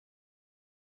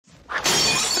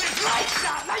Lights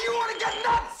out! Now you want to get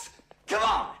nuts? Come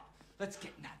on! Let's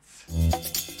get nuts.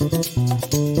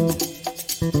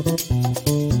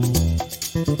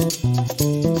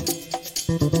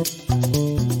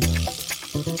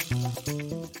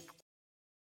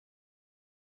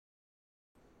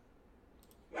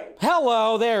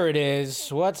 Hello, there it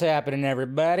is. What's happening,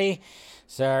 everybody?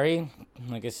 Sorry,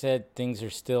 like I said, things are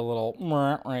still a little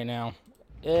right now.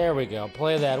 There we go.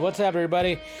 Play that. What's up,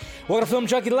 everybody? Welcome to Film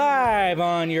Junkee Live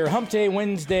on your Hump Day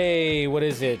Wednesday. What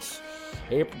is it?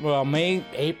 May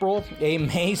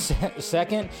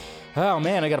 2nd. Oh,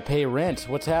 man, I got to pay rent.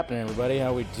 What's happening, everybody?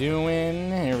 How we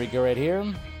doing? Here we go right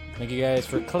here. Thank you guys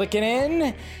for clicking in.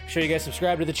 Make sure you guys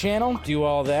subscribe to the channel. Do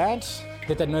all that.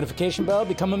 Hit that notification bell.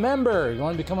 Become a member. You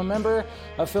want to become a member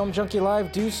of Film Junkee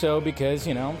Live? Do so because,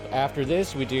 you know, after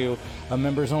this, we do a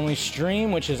members-only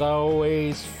stream, which is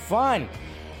always fun.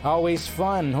 Always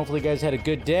fun. Hopefully you guys had a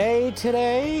good day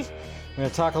today. We're going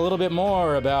to talk a little bit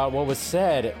more about what was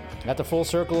said at the Full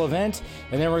Circle event,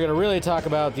 and then we're going to really talk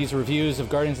about these reviews of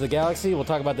Guardians of the Galaxy. We'll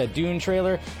talk about that Dune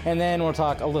trailer, and then we'll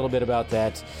talk a little bit about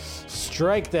that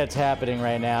strike that's happening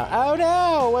right now. Oh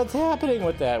no! What's happening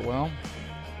with that? Well,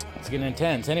 it's getting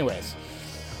intense. Anyways.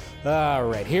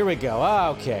 Alright, here we go.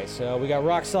 Okay, so we got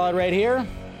rock solid right here.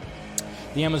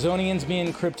 The Amazonians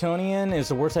being Kryptonian is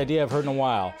the worst idea I've heard in a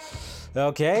while.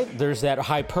 Okay, there's that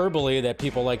hyperbole that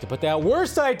people like to put that.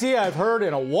 Worst idea I've heard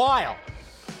in a while.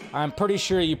 I'm pretty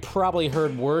sure you probably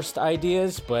heard worst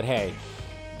ideas, but hey,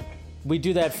 we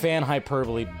do that fan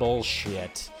hyperbole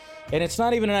bullshit. And it's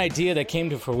not even an idea that came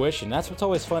to fruition. That's what's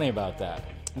always funny about that.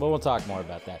 But we'll talk more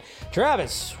about that.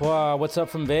 Travis, what's up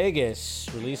from Vegas?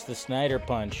 Release the Snyder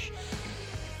punch.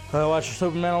 Watch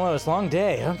Superman alone. It's a long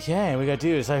day. Okay, we got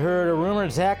dudes. I heard a rumor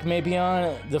Zack may be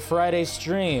on the Friday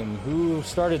stream. Who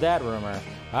started that rumor?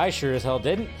 I sure as hell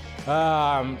didn't.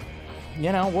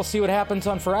 You know, we'll see what happens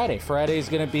on Friday. Friday's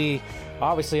gonna be,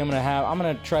 obviously, I'm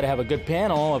gonna try to have a good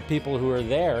panel of people who are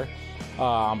there.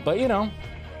 But you know,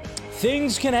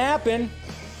 things can happen.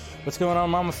 What's going on,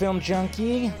 Mama Film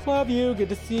Junkie? Love you. Good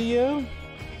to see you.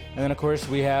 And then, of course,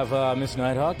 we have Miss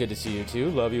Nighthawk. Good to see you,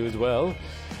 too. Love you as well.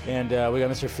 And we got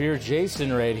Mr. Fear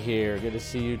Jason right here. Good to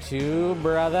see you, too,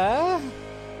 brother.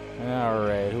 All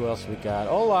right. Who else we got?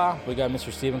 Hola. We got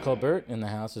Mr. Stephen Colbert in the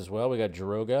house as well. We got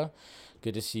Jaroga.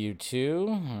 Good to see you, too.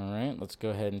 All right. Let's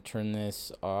go ahead and turn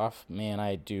this off. Man,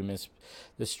 I do miss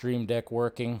the Stream Deck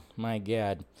working. My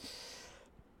God.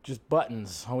 Just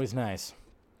buttons. Always nice.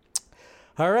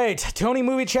 All right, Tony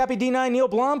Movie Chappie D9 Neil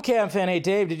Blomkamp fan. Hey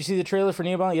Dave, did you see the trailer for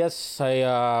Neil Blomkamp?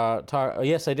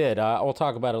 Yes, I did. I'll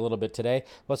talk about it a little bit today.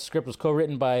 Plus, the script was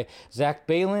co-written by Zack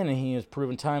and he has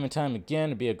proven time and time again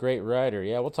to be a great writer.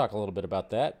 Yeah, we'll talk a little bit about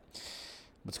that.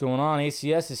 What's going on?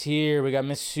 ACS is here. We got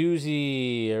Miss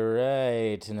Susie. All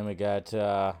right, and then we got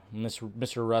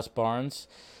Mr. Russ Barnes.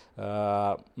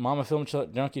 Mama Film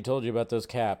Junkie told you about those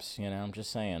caps. You know, I'm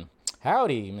just saying.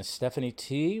 Howdy, Miss Stephanie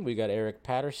T. We got Eric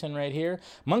Patterson right here.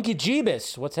 Monkey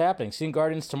Jeebus, what's happening? Seeing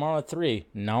Guardians tomorrow at 3.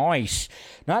 Nice.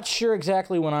 Not sure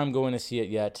exactly when I'm going to see it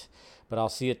yet, but I'll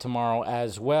see it tomorrow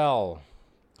as well.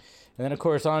 And then, of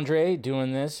course, Andre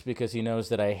doing this because he knows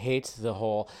that I hate the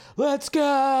whole, let's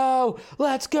go,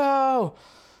 let's go.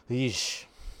 Yeesh.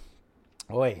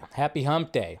 Boy, happy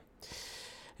hump day.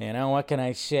 You know, what can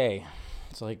I say?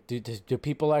 It's like, do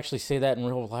people actually say that in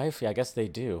real life? Yeah, I guess they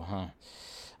do, huh?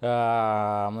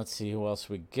 Let's see who else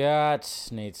we got.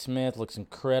 Nate Smith looks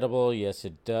incredible. Yes,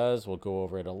 it does. We'll go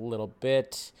over it a little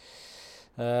bit.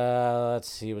 Let's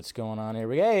see what's going on here.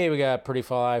 We got Pretty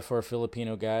Fly for a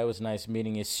Filipino guy. It was nice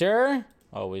meeting you, sir.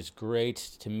 Always great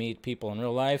to meet people in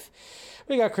real life.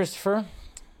 We got Christopher.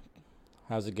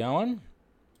 How's it going?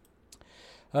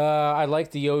 I like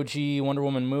the OG Wonder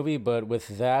Woman movie, but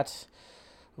with that,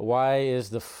 why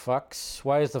the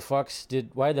fucks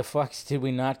did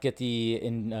we not get the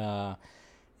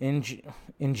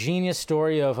ingenious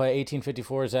story of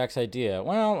 1854 Zack's idea?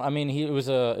 Well, I mean, it was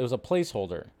a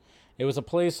placeholder. It was a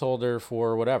placeholder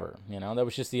for whatever, you know. That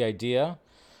was just the idea,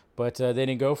 but they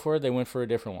didn't go for it. They went for a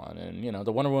different one, and you know,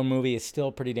 the Wonder Woman movie is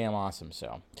still pretty damn awesome.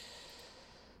 So,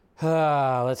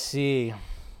 let's see.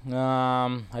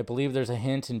 I believe there's a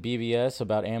hint in BVS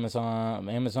about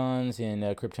Amazons and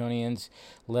Kryptonians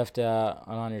left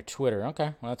on your Twitter.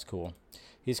 Okay, well, that's cool.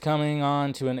 He's coming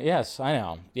on to yes, I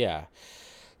know, yeah,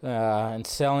 and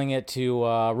selling it to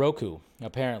Roku.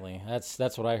 Apparently,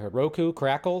 that's what I heard. Roku,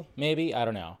 Crackle, maybe, I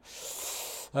don't know.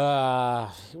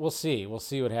 We'll see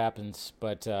what happens,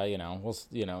 but you know,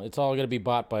 it's all gonna be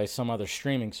bought by some other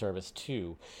streaming service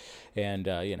too, and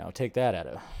you know, take that out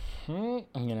of. You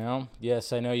know,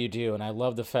 yes, I know you do, and I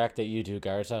love the fact that you do,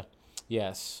 Garza.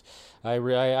 Yes.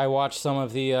 I watched some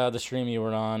of the stream you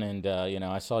were on, and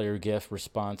I saw your GIF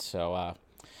response. So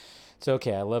it's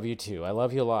okay. I love you too. I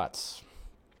love you lots.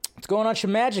 What's going on,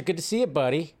 Shemagic? Good to see you,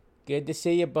 buddy. Good to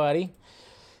see you, buddy.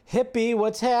 Hippie,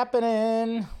 what's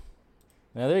happening?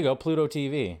 Now there you go, Pluto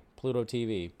TV. Pluto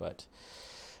TV, but.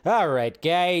 All right,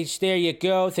 guys, there you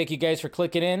go. Thank you guys for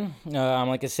clicking in.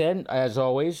 Like I said, as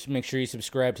always, make sure you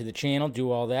subscribe to the channel,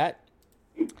 do all that.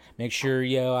 Make sure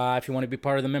you, if you want to be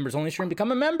part of the members only stream,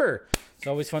 become a member. It's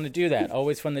always fun to do that.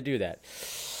 Always fun to do that.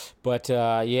 But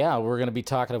yeah, we're going to be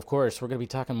talking, of course, we're going to be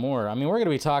talking more. I mean, we're going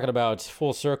to be talking about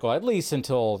Full Circle, at least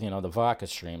until, the Vodka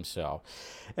stream. So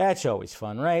that's always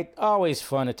fun, right? Always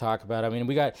fun to talk about. I mean,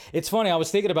 it's funny, I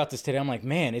was thinking about this today. I'm like,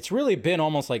 man, it's really been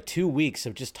almost like 2 weeks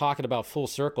of just talking about Full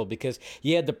Circle, because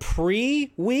you had the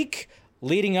pre-week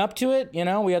leading up to it,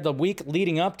 we had the week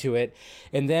leading up to it,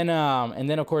 and then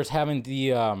of course having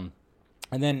the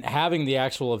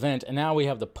actual event, and now we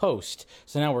have the post.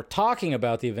 So now we're talking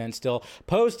about the event still,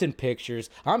 posting pictures.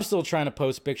 I'm still trying to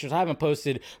post pictures. I haven't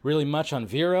posted really much on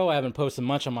Vero. I haven't posted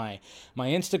much on my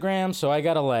Instagram. So I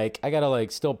gotta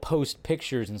still post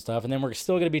pictures and stuff. And then we're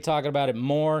still gonna be talking about it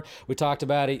more. We talked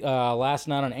about it last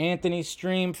night on Anthony's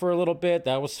stream for a little bit.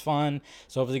 That was fun.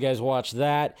 So hopefully you guys watched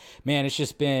that. Man, it's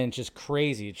just been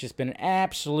crazy. It's just been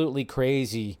absolutely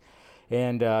crazy.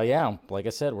 And, yeah, like I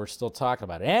said, we're still talking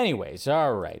about it. Anyways,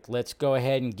 all right, let's go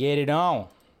ahead and get it on.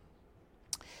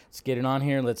 Let's get it on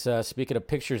here. Let's, speaking of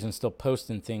pictures and still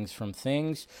posting things from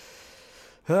things.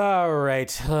 All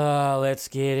right, let's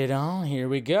get it on. Here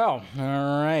we go.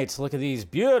 All right, look at these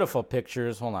beautiful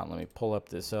pictures. Hold on, let me pull up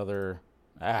this other...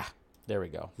 There we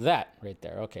go. That right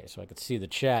there. Okay, so I could see the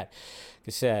chat. Like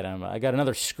I said, I got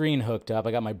another screen hooked up.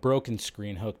 I got my broken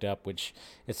screen hooked up, which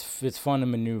it's fun to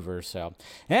maneuver. So,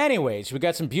 anyways, we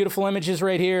got some beautiful images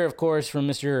right here, of course, from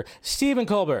Mr. Stephen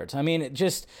Colbert. I mean,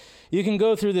 you can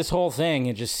go through this whole thing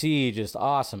and just see just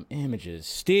awesome images.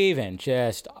 Stephen,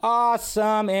 just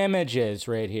awesome images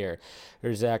right here.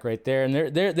 There's Zack right there, and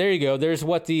there you go. There's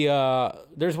what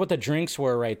the drinks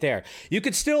were right there. You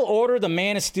could still order the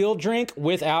Man of Steel drink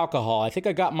with alcohol. I think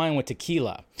I got mine with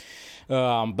tequila.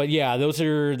 But yeah, those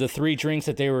are the 3 drinks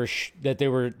that they were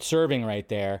serving right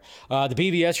there. The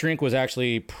BBS drink was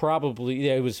actually probably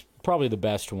the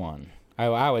best one,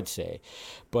 I would say.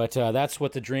 But that's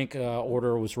what the drink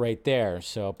order was right there.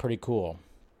 So pretty cool.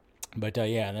 But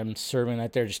yeah, them serving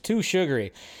that there, just too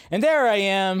sugary. And there I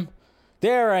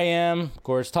am, of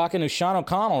course, talking to Sean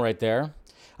O'Connell right there.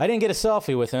 I didn't get a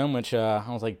selfie with him, which I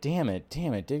was like, damn it,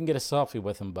 didn't get a selfie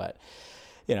with him, but,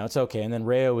 it's okay. And then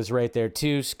Rayo was right there,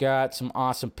 too. Scott, some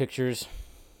awesome pictures.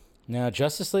 Now,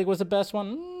 Justice League was the best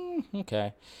one?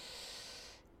 Okay.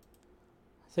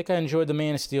 I think I enjoyed the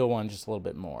Man of Steel one just a little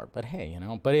bit more, but hey,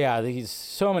 But yeah, these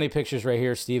so many pictures right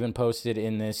here Steven posted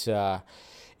in this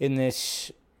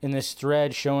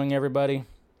thread showing everybody.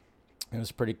 It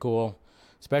was pretty cool.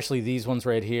 Especially these ones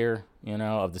right here,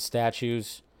 of the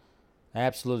statues.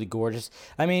 Absolutely gorgeous.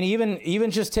 I mean,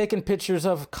 even just taking pictures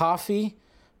of coffee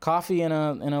in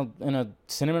a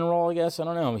cinnamon roll, I guess. I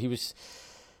don't know. He was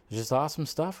just awesome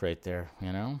stuff right there,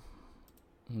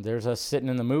 There's us sitting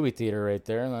in the movie theater right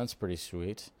there, and that's pretty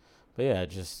sweet. But yeah,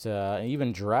 just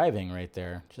even driving right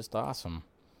there, just awesome.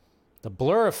 The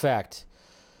blur effect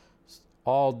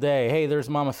all day. Hey, there's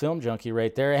Mama Film Junkee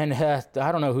right there, and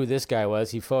I don't know who this guy was.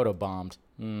 He photobombed.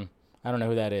 I don't know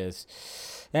who that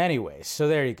is. Anyways, so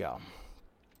there you go.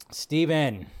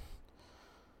 Steven.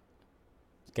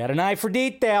 Got an eye for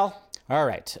detail. All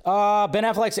right. Ben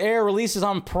Affleck's Air releases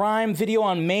on Prime Video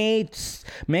on May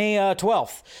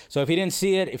 12th. So if you didn't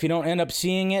see it, if you don't end up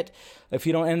seeing it in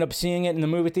the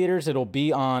movie theaters, it'll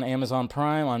be on Amazon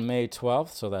Prime on May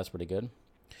 12th. So that's pretty good.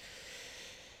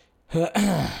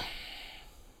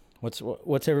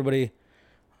 What's everybody...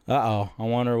 I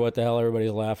wonder what the hell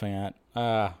everybody's laughing at.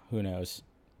 Who knows?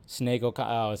 Snake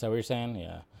O'Connell. Oh, is that what you're saying?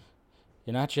 Yeah.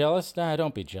 You're not jealous? Nah,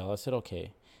 don't be jealous. It'll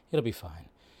be fine.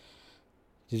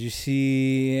 Did you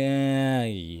see?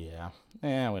 Yeah.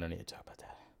 We don't need to talk about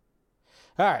that.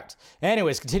 All right.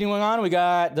 Anyways, continuing on, we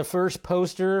got the first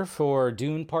poster for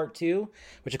Dune Part 2,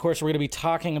 which, of course, we're going to be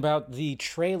talking about the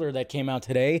trailer that came out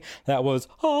today. That was,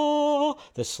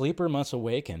 The Sleeper Must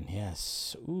Awaken.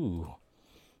 Yes. Ooh.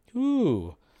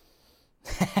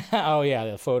 Oh, yeah,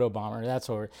 the photo bomber. That's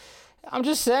what I'm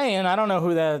just saying. I don't know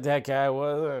who that guy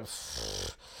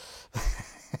was.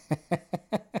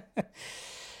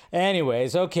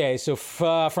 Anyways, okay, so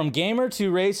from gamer to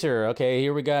racer. Okay,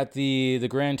 here we got the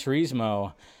Gran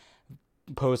Turismo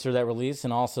poster that released,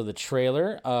 and also the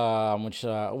trailer, which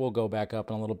we'll go back up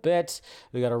in a little bit.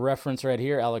 We got a reference right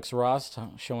here, Alex Ross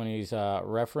showing his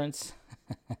reference.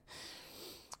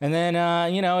 And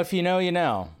then, you know, if you know, you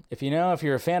know. If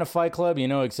you're a fan of Fight Club, you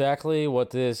know exactly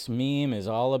what this meme is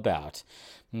all about.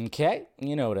 Okay?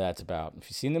 You know what that's about. If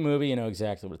you've seen the movie, you know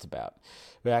exactly what it's about.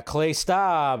 We got Clay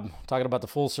Staub talking about the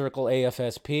Full Circle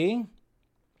AFSP.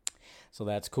 So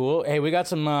that's cool. Hey, we got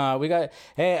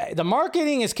the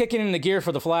marketing is kicking into gear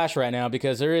for The Flash right now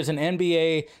because there is an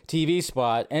NBA TV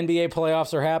spot. NBA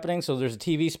playoffs are happening, so there's a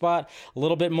TV spot. A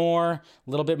little bit more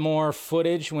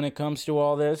footage when it comes to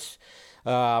all this.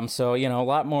 So, you know, a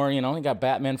lot more, you know, we got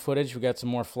Batman footage. We got some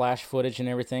more Flash footage and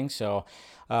everything. So,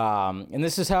 and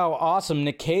this is how awesome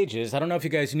Nick Cage is. I don't know if you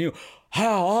guys knew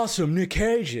how awesome Nick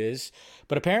Cage is,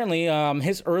 but apparently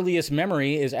his earliest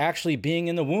memory is actually being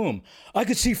in the womb. I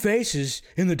could see faces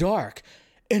in the dark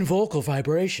and vocal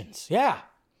vibrations. Yeah.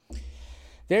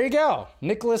 There you go.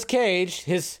 Nicolas Cage,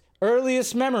 his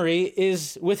earliest memory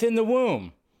is within the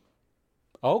womb.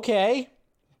 Okay.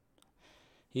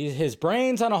 His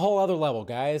brain's on a whole other level,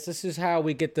 guys. This is how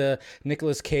we get the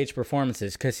Nicolas Cage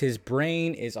performances, because his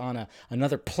brain is on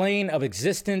another plane of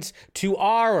existence to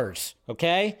ours,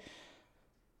 okay?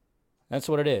 That's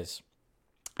what it is.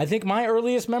 I think my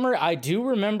earliest memory, I do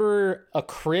remember a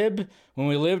crib when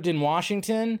we lived in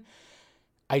Washington.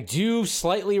 I do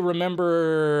slightly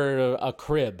remember a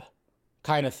crib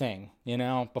kind of thing, you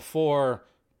know, before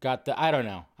I don't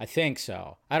know. I think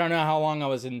so. I don't know how long I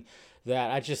was in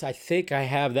that. I think I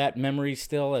have that memory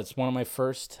still. It's one of my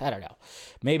first. I don't know.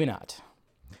 Maybe not.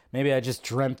 Maybe I just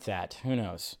dreamt that. Who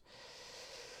knows?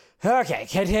 Okay,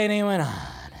 continuing on.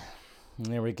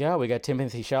 There we go. We got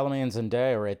Timothée Chalamet and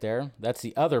Zendaya right there. That's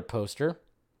the other poster,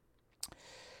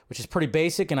 which is pretty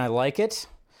basic, and I like it.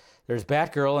 There's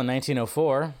Batgirl in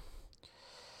 1904.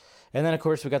 And then, of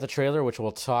course, we got the trailer, which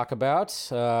we'll talk about.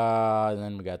 And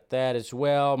then we got that as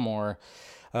well. More.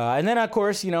 And then, of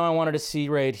course, you know, I wanted to see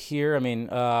right here. I mean,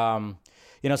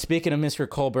 you know, speaking of Mr.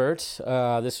 Colbert,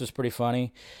 this was pretty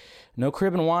funny. No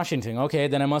crib in Washington. Okay,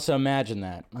 then I must have imagined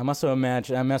that. I must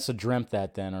have dreamt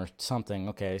that then or something.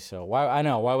 Okay, so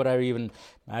why would I even,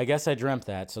 I guess I dreamt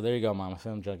that. So there you go, Mama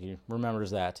Film Junkie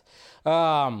remembers that.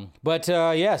 But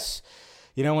yes,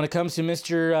 you know, when it comes to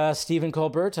Mr. Stephen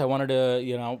Colbert, I wanted to,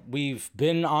 you know, we've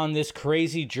been on this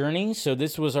crazy journey. So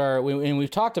this was and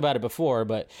we've talked about it before,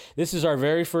 but this is our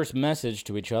very first message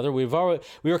to each other. We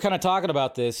were kind of talking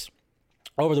about this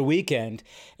over the weekend,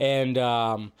 and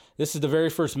this is the very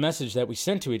first message that we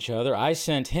sent to each other. I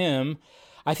sent him.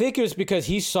 I think it was because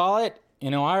he saw it.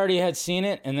 You know, I already had seen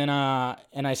it, and then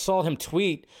and I saw him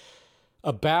tweet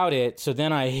about it. So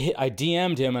then I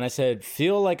DM'd him and I said,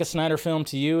 "Feel like a Snyder film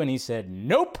to you?" And he said,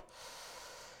 "Nope."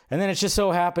 And then it just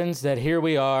so happens that here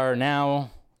we are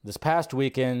now, this past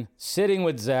weekend, sitting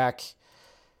with Zack,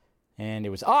 and it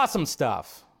was awesome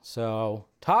stuff. So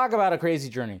talk about a crazy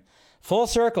journey. Full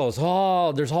circles.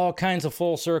 Oh, there's all kinds of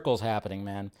full circles happening,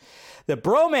 man. The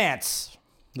bromance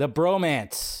is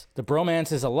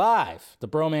alive. The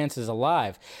bromance is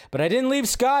alive. But I didn't leave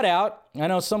Scott out. I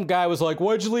know some guy was like,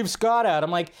 "Why'd you leave Scott out?" I'm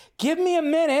like, give me a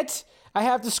minute. I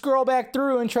have to scroll back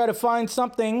through and try to find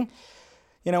something.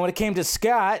 You know, when it came to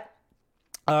Scott,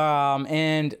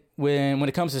 and when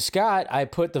it comes to Scott, I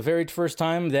put the very first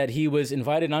time that he was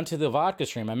invited onto the vodka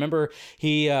stream. I remember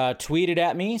he tweeted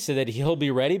at me, said that he'll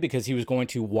be ready because he was going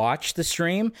to watch the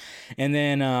stream. And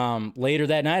then later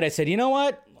that night, I said, you know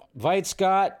what? Invite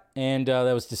Scott. And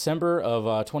that was December of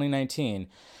 2019.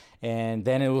 And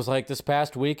then it was like this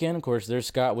past weekend. Of course, there's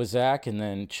Scott with Zack, and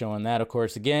then showing that, of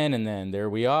course, again. And then there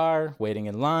we are, waiting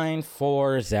in line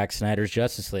for Zack Snyder's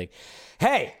Justice League.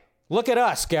 Hey! Look at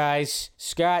us, guys.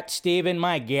 Scott, Steven,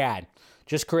 my God.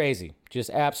 Just crazy. Just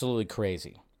absolutely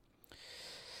crazy.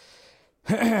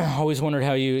 Always wondered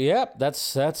how yep,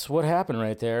 that's what happened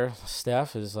right there,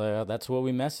 Steph, is that's what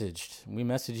we messaged. We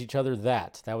messaged each other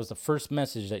that. That was the first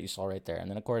message that you saw right there. And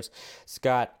then, of course,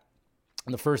 Scott,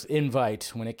 the first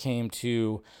invite when it came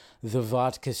to the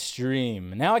vodka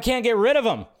stream. Now I can't get rid of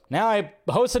him. Now I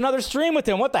host another stream with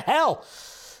him. What the hell?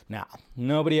 Nah,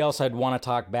 nobody else I'd want to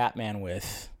talk Batman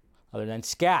with other than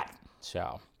Scott.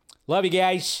 So, love you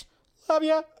guys. Love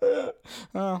ya.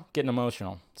 Oh, getting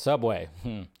emotional. Subway.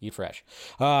 Eat fresh.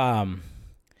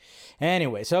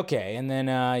 Anyways, okay. And then,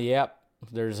 yep.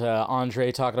 There's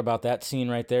Andre talking about that scene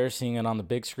right there, seeing it on the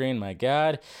big screen. My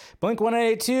God.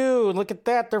 Blink-182. Look at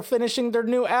that. They're finishing their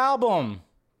new album.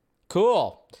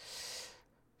 Cool.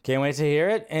 Can't wait to hear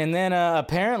it. And then,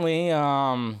 apparently,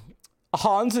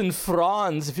 Hans and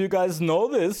Franz, if you guys know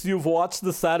this, you've watched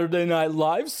the Saturday Night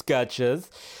Live sketches.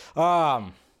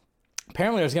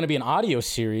 Apparently there's going to be an audio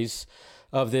series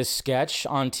of this sketch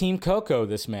on Team Coco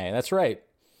this May. That's right.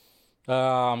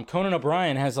 Conan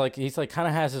O'Brien has kind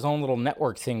of has his own little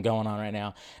network thing going on right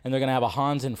now, and they're gonna have a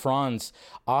Hans and Franz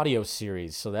audio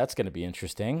series, so that's gonna be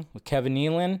interesting with Kevin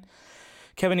Nealon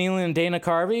and Dana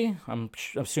Carvey. I'm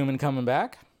assuming coming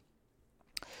back.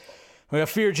 We got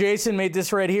Fear Jason made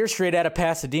this right here, straight out of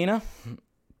Pasadena.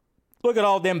 Look at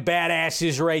all them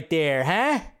badasses right there,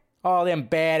 huh? All them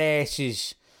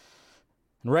badasses.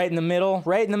 Right in the middle,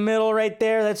 right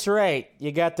there. That's right.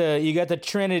 You got the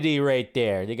Trinity right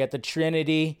there. You got the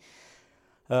Trinity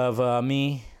of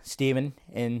me, Steven,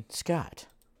 and Scott,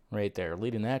 right there,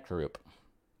 leading that group.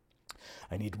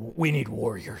 We need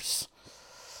warriors.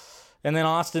 And then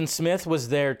Austin Smith was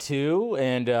there too,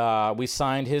 and we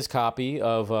signed his copy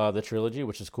of the trilogy,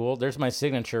 which is cool. There's my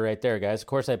signature right there, guys. Of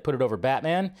course, I put it over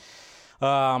Batman,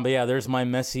 but yeah, there's my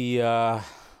messy.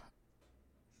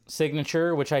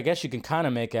 Signature, which I guess you can kind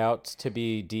of make out to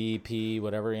be DP,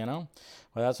 whatever, you know.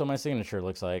 Well, that's what my signature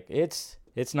looks like. It's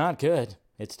not good.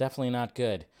 It's definitely not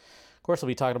good. Of course, we'll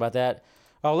be talking about that.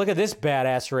 Oh, look at this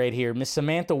badass right here, Miss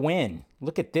Samantha Wynn.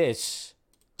 Look at this.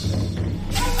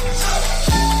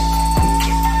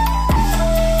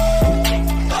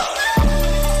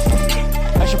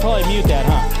 I should probably mute that,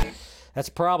 huh? That's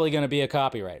probably going to be a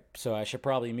copyright, so I should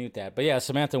probably mute that. But yeah,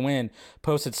 Samantha Wynn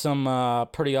posted some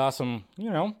pretty awesome,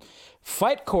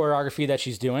 fight choreography that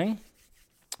she's doing.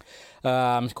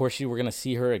 Of course, we're going to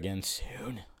see her again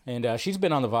soon. And she's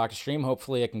been on the Vodka stream.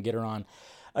 Hopefully, I can get her on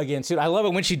again soon. I love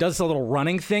it when she does a little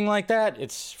running thing like that.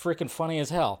 It's freaking funny as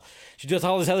hell. She does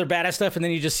all this other badass stuff, and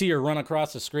then you just see her run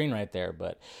across the screen right there.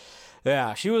 But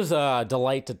yeah, she was a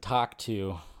delight to talk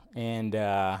to. And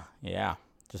yeah.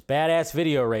 Just badass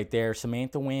video right there,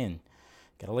 Samantha Wynn.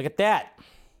 Gotta look at that.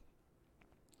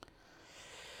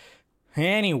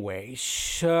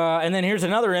 Anyways, and then here's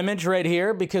another image right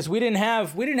here because we didn't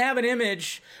have an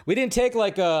image. We didn't take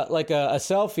like a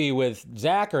selfie with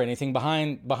Zack or anything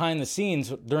behind the scenes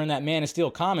during that Man of Steel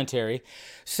commentary.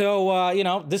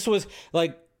 So this was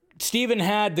like Steven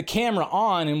had the camera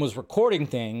on and was recording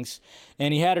things,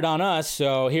 and he had it on us.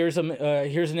 So here's an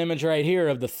image right here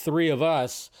of the three of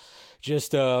us.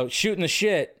 Just shooting the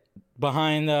shit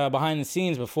behind the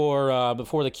scenes before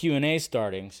the Q&A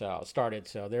started.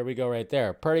 So there we go right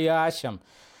there. Pretty awesome.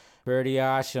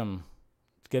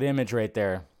 Good image right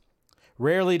there.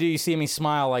 Rarely do you see me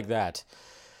smile like that.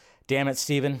 Damn it,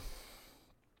 Steven.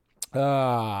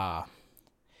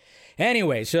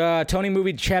 Anyways, Tony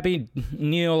Movie Chappie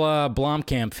Neil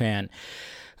Blomkamp fan.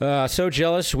 So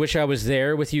jealous. Wish I was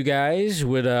there with you guys.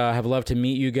 Would have loved to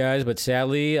meet you guys, but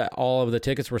sadly, all of the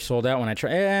tickets were sold out when I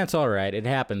tried. It's all right. It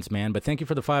happens, man. But thank you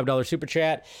for the $5 super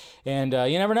chat. And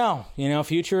you never know.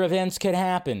 Future events can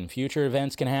happen.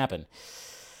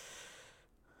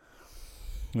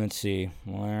 Let's see.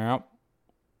 Well,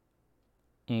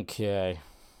 okay.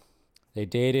 They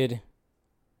dated.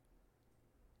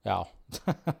 Oh.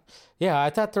 Yeah, I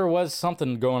thought there was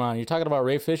something going on. You're talking about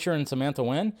Ray Fisher and Samantha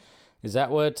Wynn? Is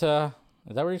that what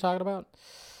you're talking about?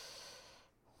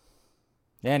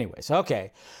 Anyways,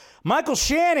 okay. Michael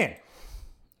Shannon.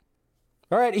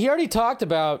 All right, he already talked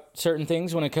about certain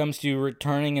things when it comes to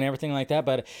returning and everything like that,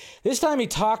 but this time he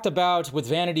talked about, with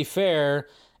Vanity Fair,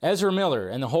 Ezra Miller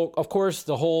and the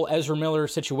whole Ezra Miller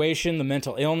situation, the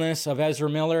mental illness of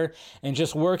Ezra Miller, and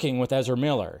just working with Ezra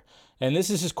Miller. And this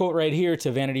is his quote right here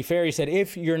to Vanity Fair. He said,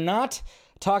 "If you're not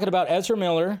talking about Ezra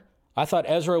Miller, I thought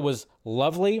Ezra was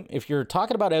lovely. If you're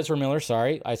talking about Ezra Miller,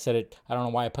 sorry, I said it. I don't know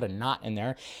why I put a not in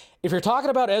there. If you're talking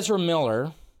about Ezra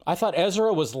Miller, I thought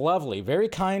Ezra was lovely, very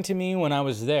kind to me when I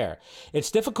was there. It's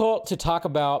difficult to talk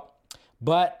about,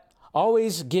 but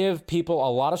always give people a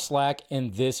lot of slack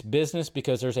in this business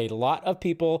because there's a lot of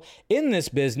people in this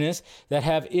business that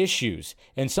have issues,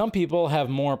 and some people have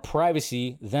more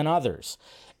privacy than others.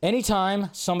 Anytime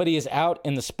somebody is out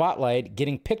in the spotlight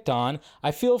getting picked on, I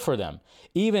feel for them.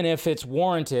 Even if it's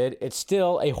warranted, it's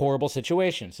still a horrible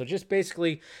situation." So just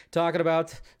basically talking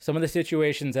about some of the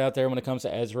situations out there when it comes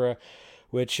to Ezra,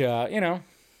 which, I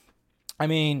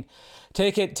mean,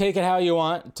 take it how you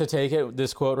want to take it,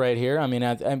 this quote right here. I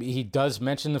mean, he does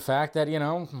mention the fact that,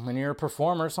 when you're a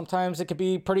performer, sometimes it could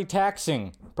be pretty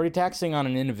taxing on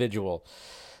an individual.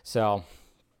 So,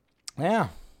 yeah.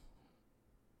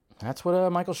 That's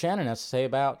what Michael Shannon has to say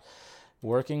about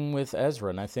working with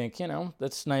Ezra. And I think,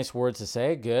 that's nice words to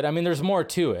say. Good. I mean, there's more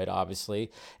to it,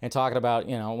 obviously. And talking about,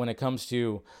 when it comes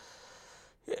to,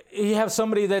 you have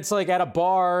somebody that's like at a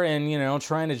bar and, you know,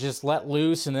 trying to just let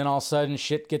loose, and then all of a sudden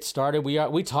shit gets started.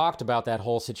 We talked about that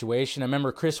whole situation. I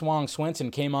remember Chris Wong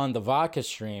Swenson came on the Vodka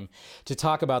stream to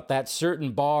talk about that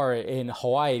certain bar in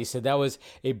Hawaii. He said that was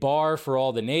a bar for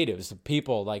all the natives, the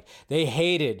people. Like, they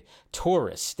hated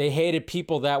tourists. They hated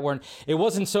people that weren't, it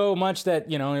wasn't so much that,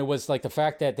 you know, it was like the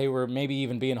fact that they were maybe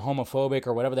even being homophobic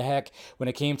or whatever the heck when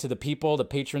it came to the people, the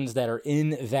patrons that are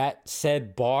in that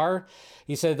said bar.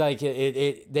 He said, like,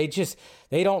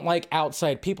 they don't like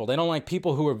outside people. They don't like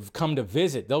people who have come to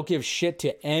visit. They'll give shit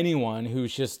to anyone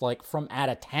who's just like from out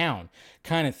of town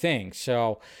kind of thing.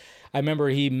 So I remember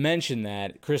he mentioned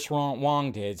that, Chris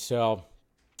Wong did. So,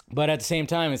 but at the same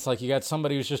time, it's like you got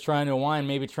somebody who's just trying to unwind,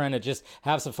 maybe trying to just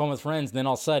have some fun with friends. And then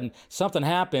all of a sudden something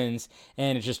happens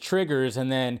and it just triggers.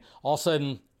 And then all of a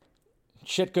sudden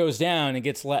shit goes down and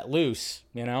gets let loose,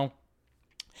 you know?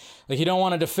 Like, you don't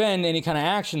want to defend any kind of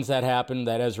actions that happened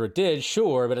that Ezra did,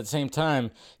 sure, but at the same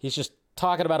time, he's just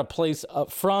talking about a place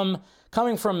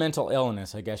coming from mental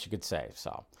illness, I guess you could say.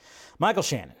 So, Michael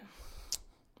Shannon.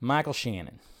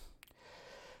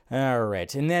 All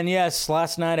right, and then yes,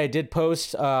 last night I did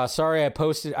post. I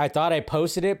thought I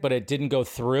posted it, but it didn't go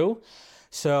through.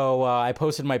 So I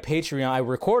posted my Patreon. I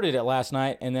recorded it last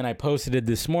night, and then I posted it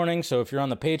this morning. So if you're on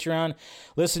the Patreon,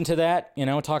 listen to that. You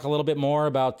know, talk a little bit more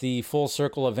about the Full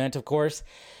Circle event, of course,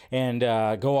 and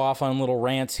go off on little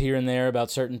rants here and there about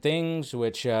certain things,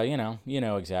 which, you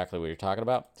know exactly what you're talking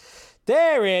about.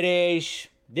 There it is.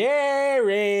 There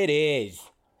it is.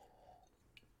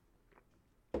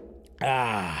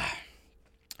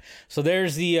 So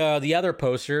there's the other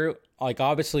poster. Like,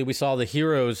 obviously, we saw the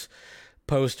Heroes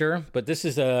poster, but this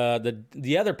is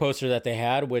the other poster that they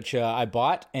had, which I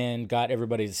bought and got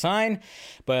everybody to sign.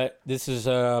 But this is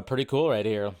pretty cool right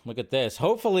here. Look at this.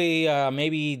 Hopefully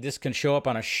maybe this can show up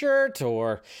on a shirt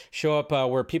or show up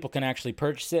where people can actually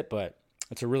purchase it. But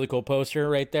it's a really cool poster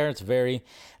right there. It's very,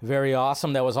 very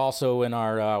awesome. That was also in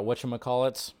our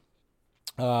whatchamacallits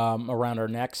around our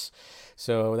necks,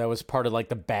 so that was part of like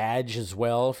the badge as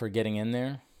well for getting in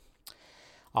there.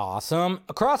 Awesome.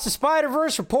 Across the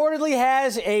Spider-Verse reportedly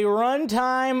has a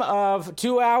runtime of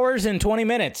 2 hours and 20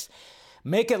 minutes.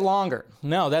 Make it longer.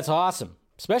 No, that's awesome.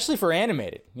 Especially for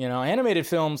animated. You know, animated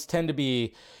films tend to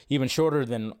be even shorter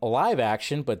than a live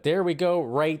action, but there we go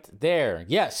right there.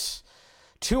 Yes.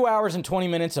 2 hours and 20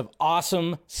 minutes of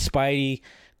awesome Spidey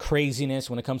craziness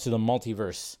when it comes to the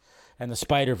multiverse and the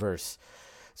Spider-Verse.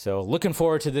 So looking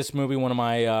forward to this movie, one of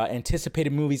my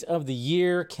anticipated movies of the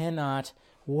year. Cannot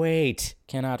wait.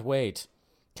 Then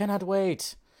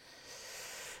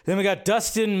we got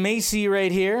Dustin Macy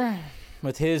right here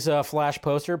with his Flash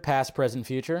poster, past, present,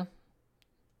 future.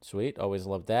 Sweet, always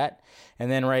love that.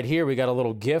 And then right here we got a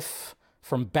little GIF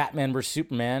from Batman vs.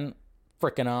 Superman.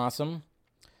 Freaking awesome.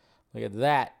 Look at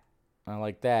that. I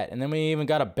like that. And then we even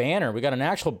got a banner. We got an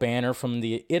actual banner from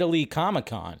the Italy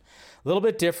Comic-Con. A little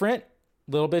bit different,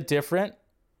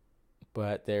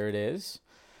 but there it is.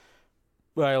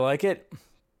 I like it.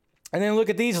 And then look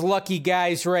at these lucky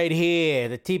guys right here.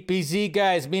 The TPZ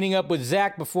guys meeting up with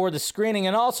Zack before the screening,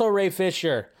 and also Ray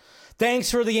Fisher. Thanks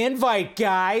for the invite,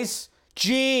 guys.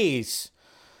 Jeez.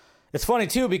 It's funny,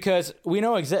 too, because we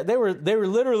know they were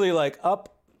literally, like,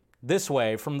 up this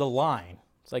way from the line.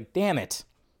 It's like, damn it.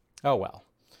 Oh, well.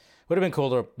 Would have been cool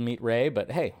to meet Ray,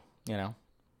 but hey, you know,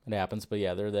 it happens. But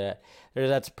yeah,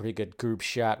 that's a pretty good group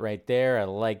shot right there. I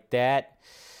like that.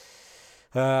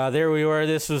 There we were.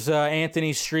 This was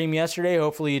Anthony's stream yesterday.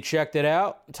 Hopefully you checked it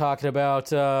out. Talking about,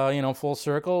 Full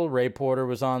Circle. Ray Porter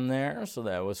was on there, so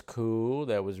that was cool.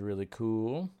 That was really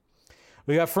cool.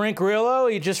 We got Frank Grillo.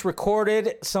 He just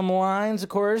recorded some lines, of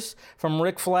course, from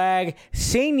Rick Flag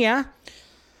Sr.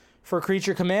 for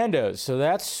Creature Commandos. So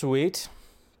that's sweet.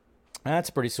 That's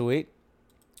pretty sweet.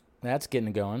 That's getting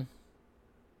it going.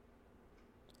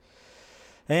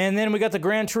 And then we got the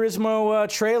Gran Turismo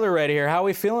trailer right here. How are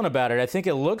we feeling about it? I think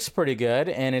it looks pretty good,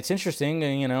 and it's interesting.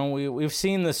 You know, we've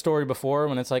seen the story before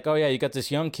when it's like, oh yeah, you got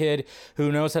this young kid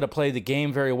who knows how to play the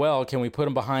game very well. Can we put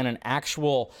him behind an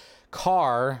actual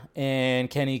car, and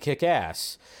can he kick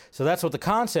ass? So that's what the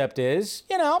concept is.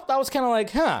 You know, I was kind of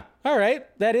like, all right,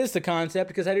 that is the concept,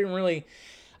 because I didn't really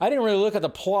look at the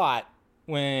plot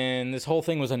when this whole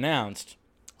thing was announced.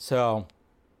 So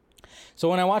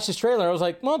when I watched this trailer, I was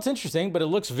like, well, it's interesting, but it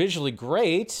looks visually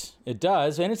great. It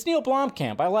does. And it's Neil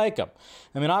Blomkamp. I like him.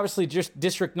 I mean, obviously, just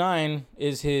District 9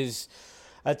 is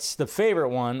that's the favorite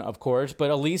one, of course,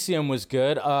 but Elysium was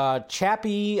good.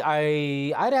 Chappie,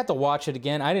 I'd have to watch it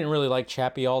again. I didn't really like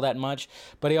Chappie all that much,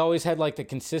 but he always had like the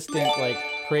consistent, like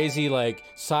crazy, like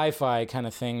sci-fi kind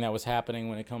of thing that was happening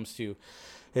when it comes to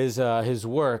his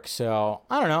work. So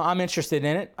I don't know. I'm interested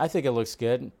in it. I think it looks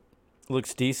good.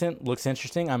 Looks decent. Looks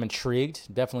interesting. I'm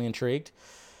intrigued. Definitely intrigued.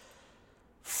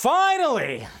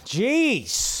 Finally,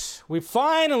 jeez, we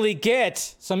finally get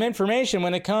some information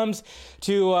when it comes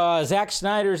to Zack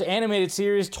Snyder's animated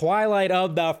series Twilight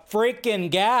of the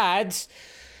freaking Gods.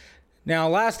 Now,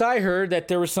 last I heard that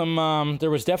there was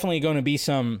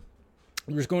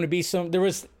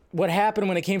what happened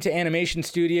when it came to animation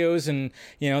studios and,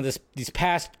 you know, these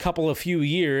past couple of few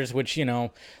years, which, you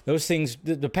know, those things,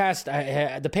 the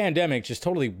pandemic just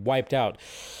totally wiped out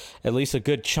at least a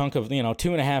good chunk of, you know,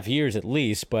 2.5 years at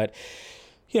least. But,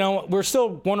 you know, we're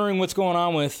still wondering what's going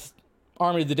on with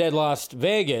Army of the Dead Las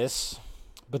Vegas.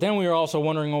 But then we were also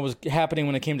wondering what was happening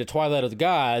when it came to Twilight of the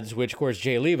Gods, which, of course,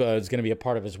 Jay Leva is going to be a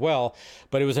part of as well.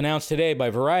 But it was announced today by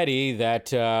Variety that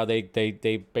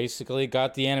they basically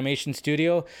got the animation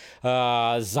studio,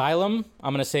 Xylem.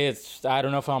 I'm going to say I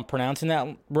don't know if I'm pronouncing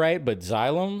that right, but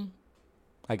Xylem.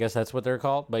 I guess that's what they're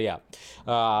called. But yeah,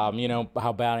 you know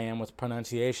how bad I am with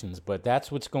pronunciations. But that's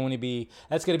what's going to be.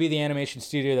 That's going to be the animation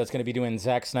studio that's going to be doing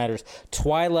Zack Snyder's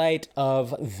Twilight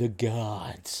of the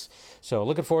Gods. So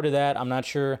looking forward to that. I'm not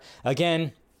sure.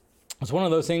 Again, it's one of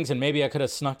those things, and maybe I could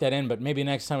have snuck that in, but maybe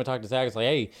next time I talk to Zack, it's like,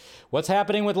 hey, what's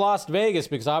happening with Las Vegas?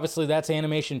 Because obviously that's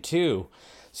animation too.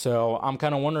 So I'm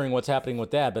kind of wondering what's happening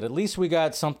with that. But at least we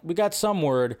got some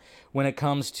word when it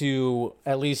comes to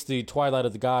at least the Twilight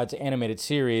of the Gods animated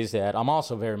series that I'm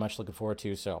also very much looking forward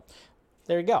to. So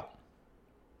there you go.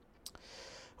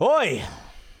 Oi!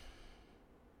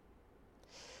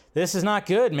 This is not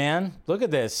good, man. Look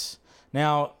at this.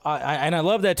 Now, I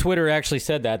love that Twitter actually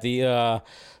said that. The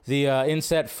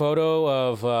inset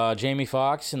photo of Jamie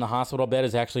Foxx in the hospital bed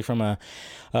is actually from a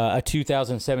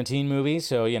 2017 movie.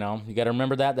 So, you know, you got to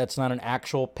remember that. That's not an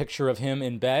actual picture of him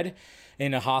in bed,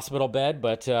 in a hospital bed.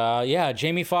 But, yeah,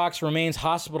 Jamie Foxx remains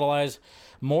hospitalized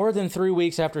more than 3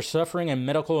 weeks after suffering a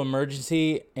medical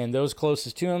emergency, and those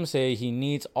closest to him say he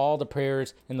needs all the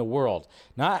prayers in the world.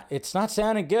 It's not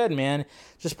sounding good, man.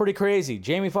 Just pretty crazy.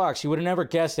 Jamie Foxx, you would have never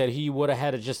guessed that he would have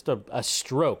had just a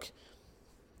stroke.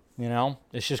 You know,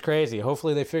 it's just crazy.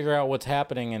 Hopefully they figure out what's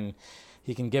happening and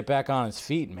he can get back on his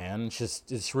feet, man.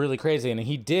 It's really crazy. And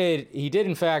he did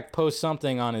in fact post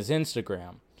something on his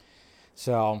Instagram.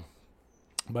 So,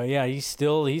 but yeah, he's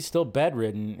still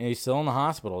bedridden. He's still in the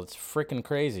hospital. It's freaking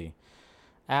crazy.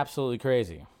 Absolutely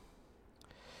crazy.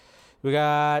 We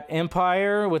got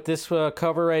Empire with this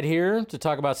cover right here to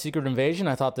talk about Secret Invasion.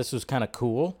 I thought this was kind of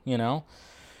cool, you know.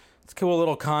 It's a cool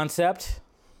little concept.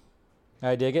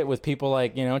 I dig it with people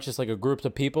like, you know, just like a group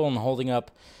of people and holding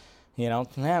up, you know,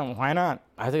 yeah, why not?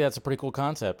 I think that's a pretty cool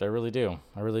concept. I really do.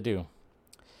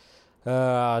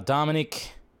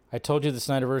 Dominic, I told you the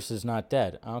Snyderverse is not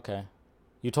dead. Okay.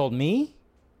 You told me?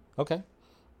 Okay.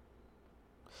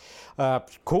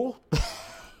 Cool.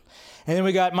 And then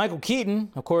we got Michael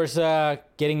Keaton, of course,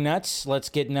 getting nuts. Let's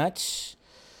get nuts.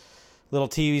 Little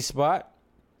TV spot.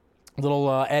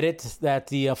 Little edit that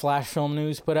the Flash Film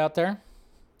News put out there.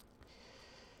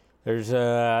 There's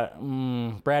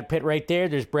Brad Pitt right there.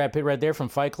 There's Brad Pitt right there from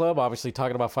Fight Club. Obviously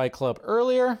talking about Fight Club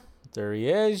earlier. There he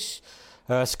is.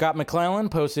 Scott McClellan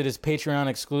posted his Patreon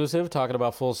exclusive talking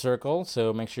about Full Circle.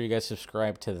 So make sure you guys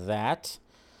subscribe to that.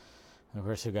 Of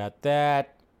course, we got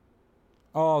that.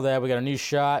 All that. We got a new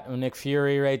shot of Nick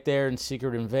Fury right there in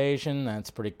Secret Invasion. That's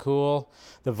pretty cool.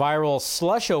 The viral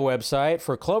Slusho website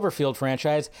for Cloverfield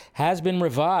franchise has been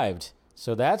revived.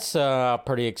 So that's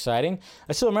pretty exciting.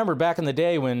 I still remember back in the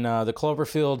day when the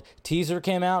Cloverfield teaser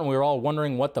came out and we were all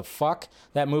wondering what the fuck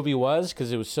that movie was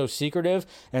because it was so secretive,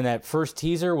 and that first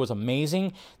teaser was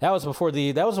amazing. That was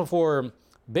before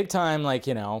big time, like,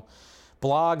 you know,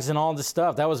 blogs and all this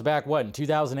stuff. That was back, what, in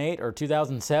 2008 or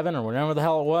 2007 or whatever the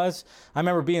hell it was. I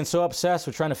remember being so obsessed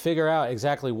with trying to figure out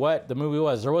exactly what the movie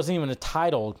was. There wasn't even a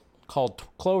title called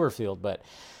Cloverfield, but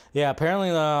yeah, apparently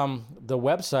the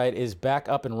website is back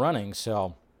up and running,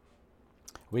 so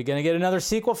we're going to get another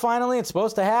sequel finally. It's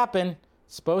supposed to happen.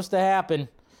 And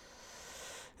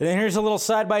then here's a little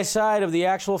side-by-side of the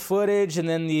actual footage and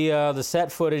then the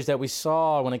set footage that we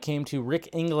saw when it came to Rick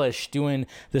English doing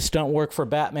the stunt work for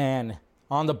Batman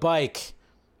on the bike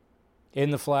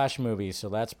in the Flash movie, so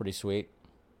that's pretty sweet.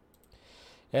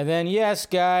 And then, yes,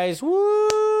 guys,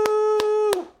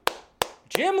 woo!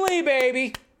 Jim Lee,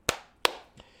 baby!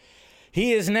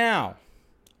 He is now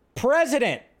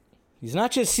president. He's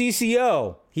not just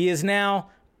CCO. He is now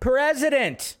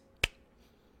president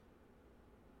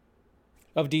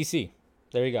of DC.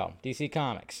 There you go. DC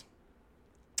Comics.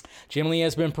 Jim Lee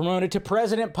has been promoted to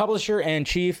president, publisher, and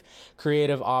chief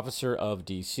creative officer of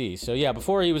DC. So yeah,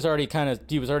 before he was already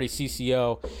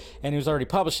CCO and he was already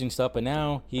publishing stuff, but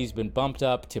now he's been bumped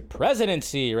up to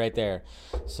presidency right there.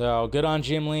 So good on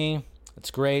Jim Lee.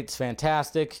 It's great. It's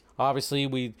fantastic. Obviously,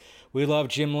 we love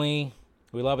Jim Lee.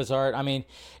 We love his art. I mean,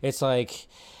 it's like,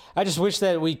 I just wish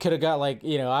that we could have got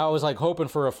I was hoping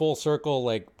for a full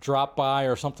circle drop by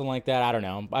or something like that. I don't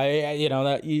know.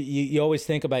 That you always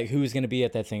think about who's going to be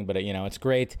at that thing, but it's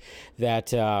great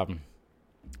that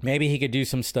maybe he could do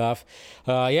some stuff.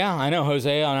 Yeah, I know,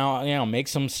 Jose. I'll make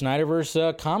some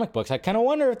Snyderverse comic books. I kind of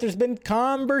wonder if there's been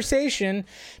conversation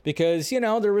because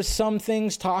there was some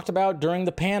things talked about during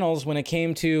the panels when it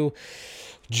came to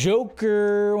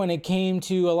Joker, when it came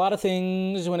to a lot of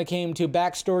things, when it came to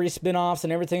backstory spinoffs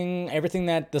and everything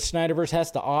that the Snyderverse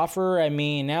has to offer. I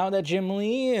mean, now that Jim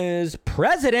Lee is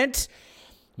president,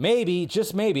 maybe,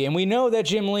 just maybe, and we know that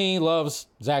Jim Lee loves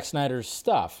Zack Snyder's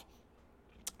stuff.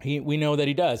 We know that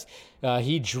he does.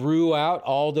 He drew out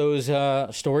all those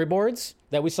storyboards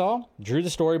that we saw, drew the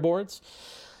storyboards,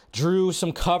 drew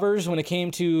some covers when it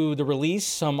came to the release,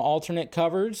 some alternate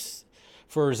covers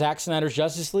for Zack Snyder's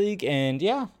Justice League, and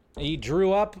yeah, he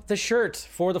drew up the shirt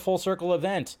for the Full Circle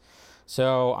event.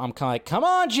 So I'm kind of like, come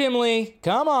on, Jim Lee,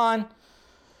 come on.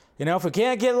 If we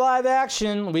can't get live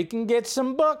action, we can get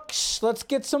some books. Let's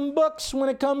get some books when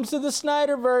it comes to the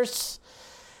Snyderverse.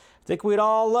 I think we'd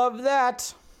all love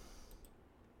that.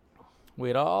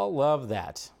 We'd all love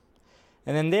that.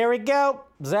 And then there we go,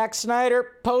 Zack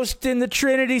Snyder posting the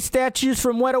Trinity statues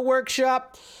from Weta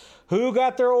Workshop. Who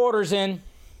got their orders in?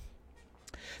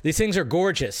 These things are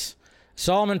gorgeous.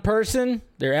 Saw them in person.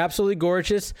 They're absolutely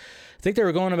gorgeous. I think they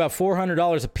were going about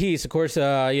 $400 a piece. Of course,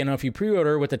 if you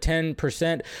pre-order with the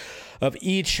 10% of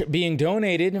each being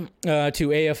donated to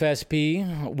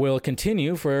AFSP will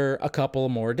continue for a couple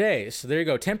more days. So there you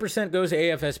go. 10% goes to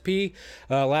AFSP.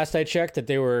 Last I checked that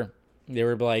they were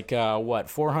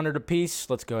 $400 a piece.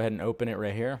 Let's go ahead and open it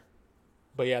right here.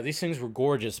 But yeah, these things were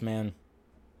gorgeous, man.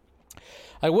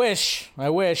 I wish.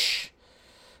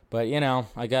 But,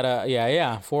 I got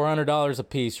 $400 a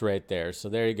piece right there. So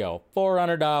there you go.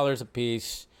 $400 a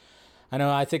piece.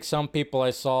 I think some people I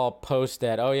saw post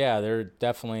that, oh, yeah, they're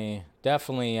definitely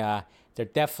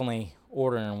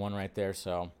ordering one right there.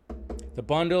 So the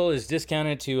bundle is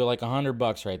discounted to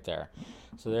 $100 right there.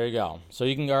 So there you go. So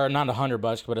you can, or not $100,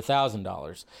 but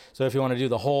 $1,000. So if you want to do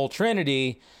the whole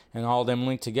Trinity and all them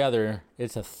linked together,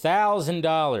 it's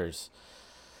 $1,000.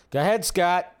 Go ahead,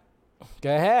 Scott.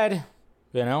 Go ahead.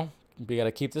 You got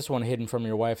to keep this one hidden from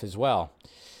your wife as well.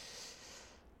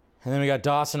 And then we got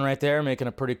Dawson right there making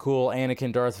a pretty cool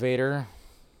Anakin Darth Vader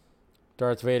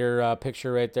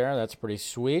picture right there. That's pretty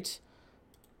sweet.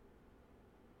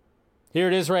 Here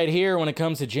it is right here when it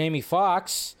comes to Jamie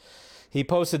Foxx. He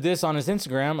posted this on his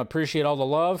Instagram. Appreciate all the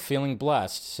love, feeling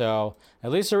blessed. So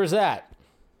at least there was that.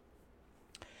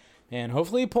 And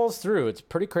hopefully he pulls through. It's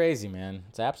pretty crazy, man.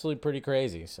 It's absolutely pretty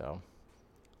crazy. So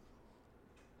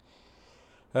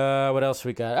what else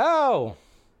we got? Oh,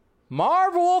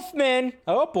 Marv Wolfman.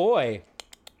 Oh boy.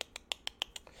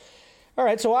 All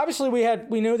right, so obviously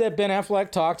we knew that Ben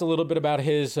Affleck talked a little bit about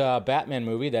his Batman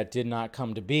movie that did not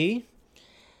come to be.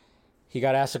 He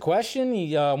got asked a question.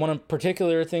 One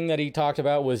particular thing that he talked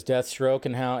about was Deathstroke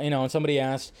and how, and somebody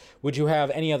asked, would you have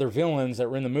any other villains that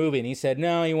were in the movie? And he said,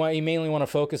 no, you mainly want to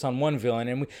focus on one villain.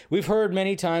 And we've heard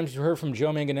many times, we've heard from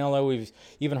Joe Manganiello, we've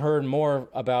even heard more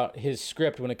about his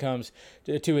script when it comes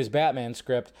to his Batman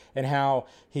script and how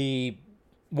he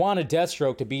wanted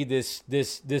Deathstroke to be this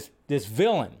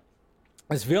villain.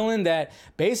 This villain that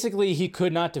basically he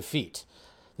could not defeat.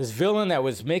 This villain that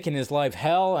was making his life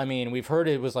hell. I mean, we've heard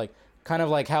it was kind of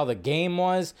like how The Game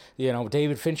was,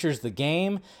 David Fincher's The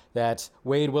Game, that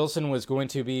Wade Wilson was going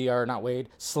to be, or not Wade,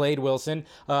 Slade Wilson,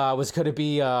 was going to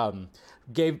be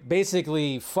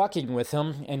basically fucking with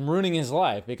him and ruining his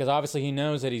life because obviously he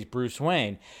knows that he's Bruce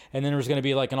Wayne. And then there was going to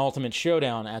be an ultimate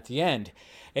showdown at the end.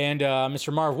 And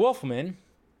Mr. Marv Wolfman,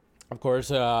 of course,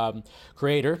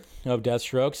 creator of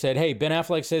Deathstroke, said, hey, Ben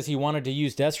Affleck says he wanted to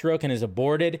use Deathstroke in his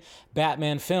aborted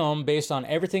Batman film based on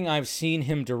everything I've seen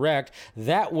him direct.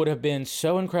 That would have been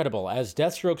so incredible. As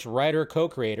Deathstroke's writer,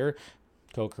 co-creator,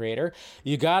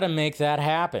 you got to make that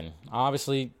happen.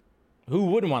 Obviously, who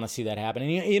wouldn't want to see that happen?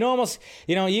 And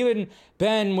even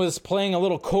Ben was playing a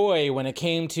little coy when it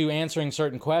came to answering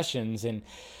certain questions. And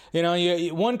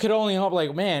one could only hope,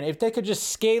 man, if they could just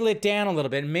scale it down a little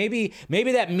bit. Maybe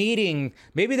that meeting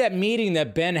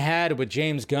that Ben had with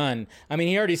James Gunn. I mean,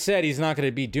 he already said he's not going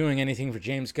to be doing anything for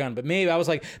James Gunn. But maybe I was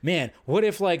like, man, what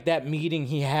if that meeting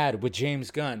he had with James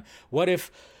Gunn? What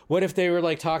if what if they were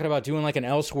like talking about doing like an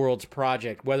Elseworlds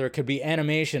project, whether it could be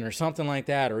animation or something like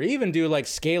that, or even do like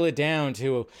scale it down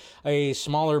to a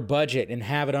smaller budget and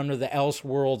have it under the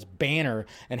Elseworlds banner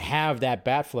and have that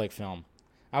Batfleck film.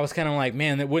 I was kind of like,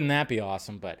 man, wouldn't that be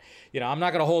awesome? But, you know, I'm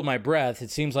not going to hold my breath.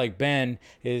 It seems like Ben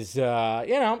is, you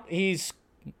know, he's,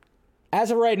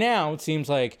 as of right now, it seems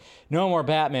like no more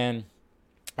Batman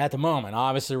at the moment.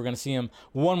 Obviously, we're going to see him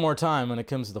one more time when it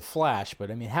comes to The Flash. But,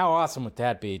 I mean, how awesome would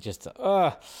that be? Just,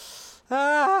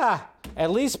 at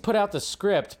least put out the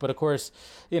script. But, of course,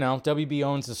 you know, WB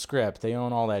owns the script. They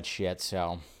own all that shit.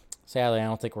 So, sadly, I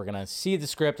don't think we're going to see the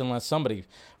script unless somebody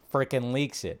freaking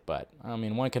leaks it. But, I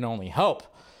mean, one can only hope.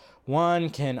 One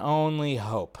can only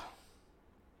hope.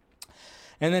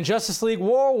 And then Justice League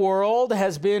Warworld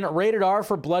has been rated R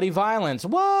for bloody violence.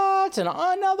 What?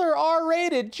 Another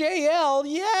R-rated JL?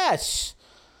 Yes!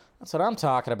 That's what I'm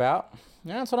talking about.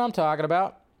 That's what I'm talking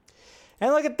about.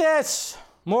 And look at this.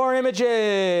 More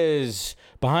images.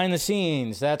 Behind the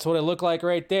scenes. That's what it looked like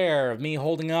right there. Of me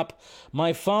holding up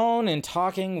my phone and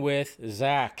talking with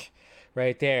Zack.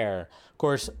 Right there. Of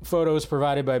course, photos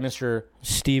provided by Mr.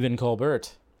 Stephen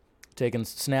Colbert.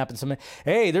 Snapping some.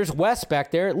 Hey, there's Wes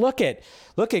back there. Look it,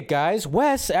 guys.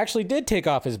 Wes actually did take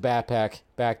off his backpack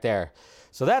back there,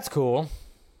 so that's cool.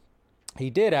 He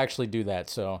did actually do that,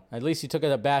 so at least he took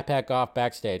the backpack off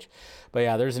backstage. But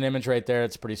yeah, there's an image right there.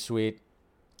 It's pretty sweet.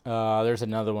 There's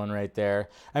another one right there.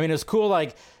 I mean, it's cool.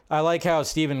 Like, I like how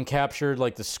Steven captured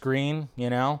like the screen. You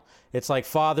know, it's like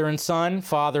father and son.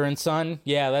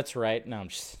 Yeah, that's right. No,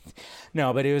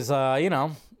 but it was. You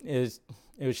know, it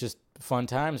was just fun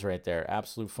times right there.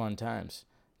 Absolute fun times.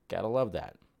 Gotta love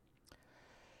that.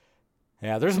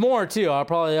 Yeah, there's more too. I'll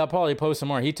probably post some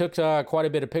more. He took quite a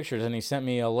bit of pictures and he sent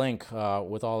me a link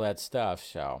with all that stuff.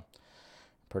 So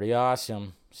pretty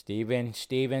awesome. Steven's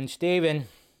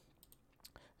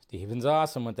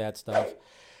awesome with that stuff.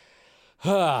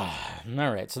 All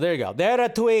right, so there you go. There are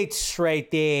the tweets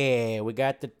right there. We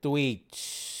got the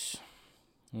tweets.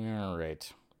 All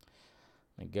right.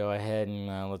 Go ahead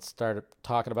and let's start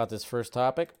talking about this first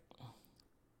topic.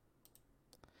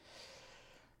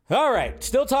 All right,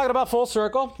 still talking about Full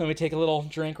Circle. Let me take a little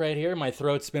drink right here. My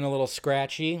throat's been a little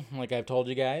scratchy, like I've told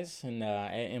you guys. And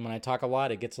when I talk a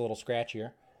lot, it gets a little scratchier.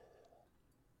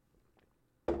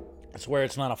 I swear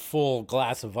it's not a full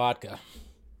glass of vodka.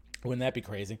 Wouldn't that be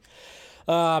crazy?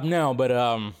 No, but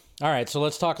all right, so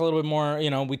let's talk a little bit more. You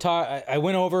know, I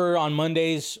went over on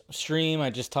Monday's stream.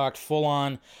 I just talked full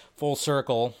on Full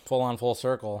Circle.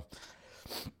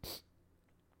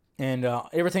 And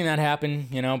everything that happened,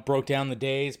 you know, broke down the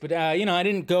days. But, you know, I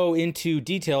didn't go into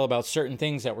detail about certain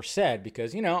things that were said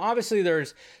because, you know, obviously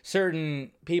there's certain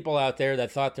people out there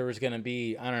that thought there was going to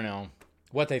be, I don't know,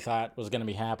 what they thought was going to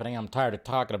be happening. I'm tired of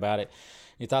talking about it.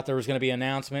 You thought there was going to be an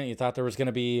announcement. You thought there was going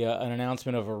to be an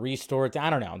announcement of a restore. I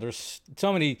don't know. There's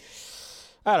so many.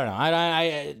 I don't know.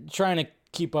 I trying to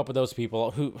keep up with those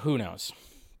people. Who knows?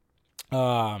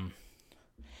 So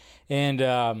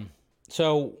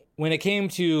when it came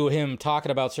to him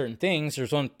talking about certain things,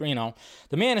 there's one. You know,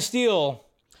 the Man of Steel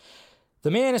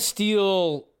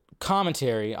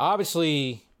commentary.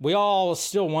 Obviously, we all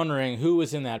still wondering who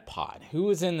was in that pod. Who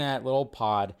was in that little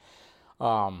pod?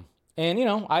 And you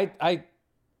know, I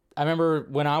remember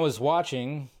when I was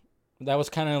watching, that was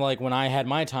kind of like when I had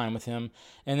my time with him.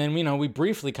 And then, you know, we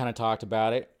briefly kind of talked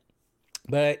about it,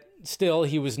 but still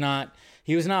he was not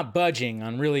budging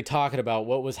on really talking about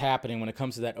what was happening when it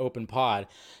comes to that open pod.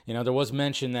 You know, there was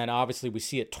mention that obviously we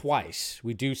see it twice.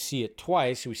 We do see it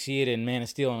twice. We see it in Man of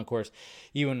Steel, and of course,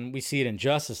 even we see it in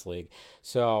Justice League.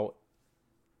 So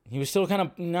he was still kind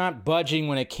of not budging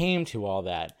when it came to all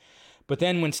that. But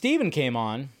then when Steven came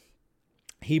on,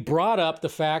 he brought up the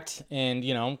fact, and,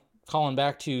 you know, calling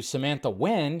back to Samantha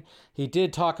Wen, he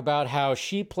did talk about how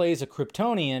she plays a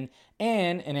Kryptonian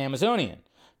and an Amazonian.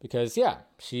 Because, yeah,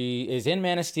 she is in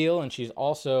Man of Steel, and she's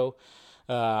also,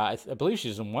 I believe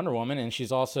she's in Wonder Woman, and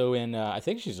she's also in, I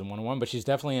think she's in Wonder Woman, but she's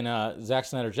definitely in Zack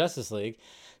Snyder Justice League.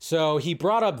 So he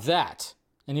brought up that,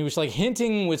 and he was like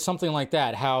hinting with something like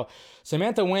that, how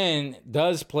Samantha Wen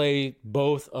does play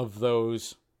both of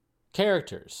those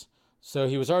characters. So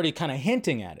he was already kind of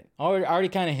hinting at it,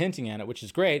 which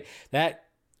is great. That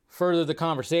furthered the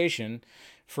conversation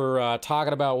for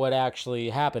talking about what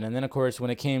actually happened. And then, of course, when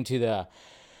it came to the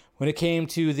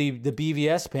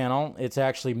BVS panel, it's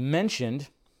actually mentioned,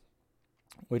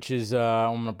 which is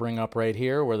I'm gonna bring up right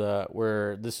here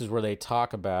where this is where they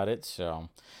talk about it. So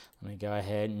let me go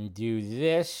ahead and do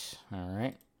this. All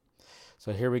right.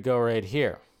 So here we go right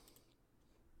here.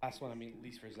 Last one, at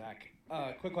least for Zack.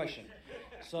 Quick question.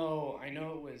 So I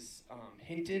know it was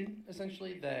hinted,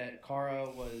 essentially, that Kara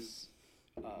was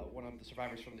the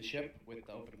survivors from the ship with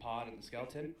the open pod and the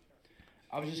skeleton.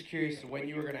 I was just curious when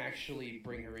you were going to actually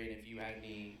bring her in, if you had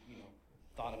any,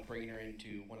 thought of bringing her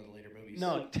into one of the later movies.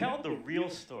 No, tell the real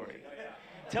story.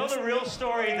 Tell the real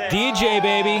story that... DJ,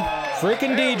 baby.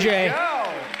 Freaking DJ.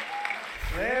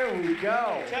 There we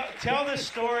go. Tell the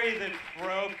story that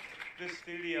broke the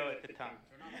studio at the time.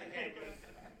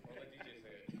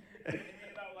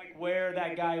 About like where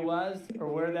that guy was or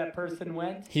where that person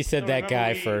went. He said that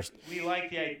guy first. We like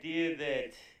the idea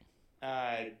that...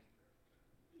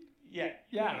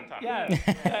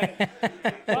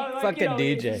 Well, like, Fucking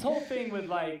DJ. This whole thing with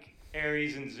like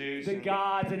Ares and Zeus. The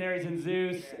gods and Ares and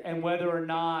Zeus, and whether or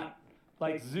not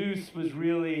like Zeus was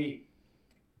really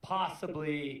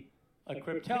possibly a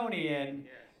Kryptonian,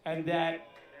 and that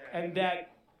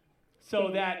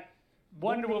so that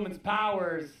Wonder Woman's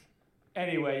powers.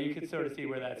 Anyway, you can sort of see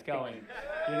where that's going,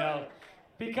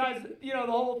 because the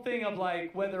whole thing of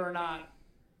like whether or not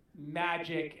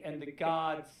magic and the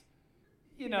gods.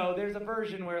 There's a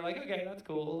version where like, okay, that's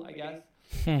cool, I guess.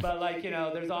 But like,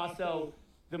 there's also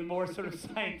the more sort of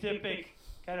scientific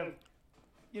kind of,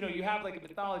 you have like a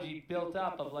mythology built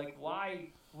up of like,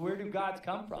 where do gods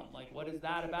come from? Like, what is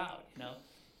that about,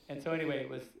 And so anyway,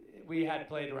 we had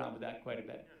played around with that quite a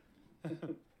bit.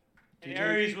 And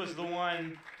Ares was the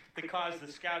one that caused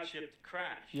the scout ship to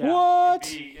crash. Yeah. What?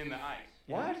 And be in the ice.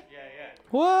 What? Yeah.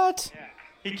 What? Yeah.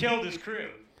 He killed his crew.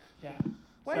 Yeah.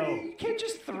 You can't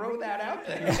just throw that out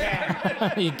there.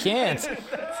 You can't.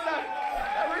 That's not.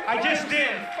 I just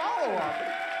did. Follow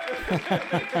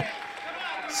up.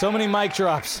 So many mic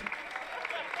drops.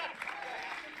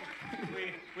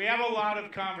 We have a lot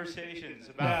of conversations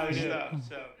about this stuff.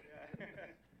 So.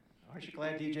 Aren't you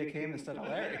glad DJ came instead of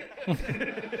Larry?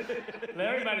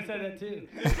 Larry might have said that too.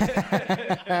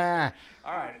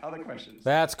 All right, other questions.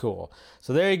 That's cool.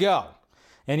 So there you go.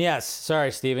 And yes,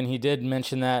 sorry, Steven, he did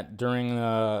mention that during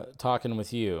talking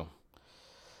with you.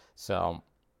 So,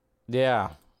 yeah.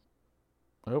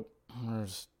 Oh,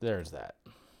 there's that.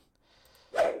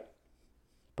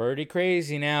 Pretty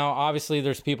crazy. Now, obviously,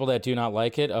 there's people that do not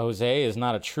like it. Jose is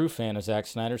not a true fan of Zack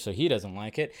Snyder, so he doesn't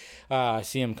like it. I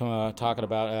see him talking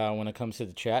about when it comes to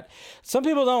the chat. Some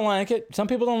people don't like it. Some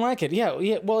people don't like it.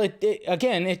 Yeah. Well,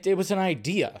 it was an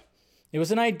idea. It was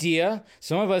an idea.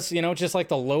 Some of us, just like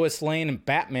the Lois Lane and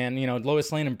Batman,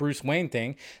 Lois Lane and Bruce Wayne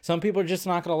thing, some people are just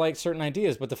not going to like certain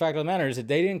ideas. But the fact of the matter is that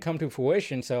they didn't come to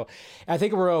fruition. So I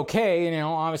think we're okay.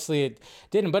 Obviously it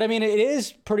didn't. But I mean, it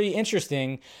is pretty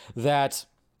interesting that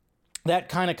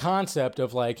kind of concept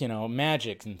of like,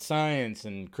 magic and science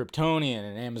and Kryptonian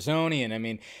and Amazonian. I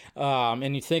mean,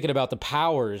 and you're thinking about the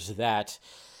powers that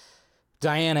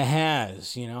Diana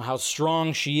has, how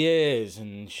strong she is,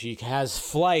 and she has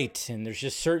flight, and there's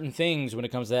just certain things when it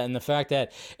comes to that, and the fact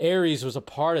that Ares was a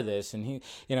part of this, and he,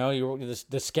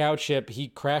 the scout ship, he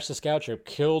crashed the scout ship,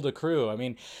 killed a crew. I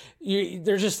mean,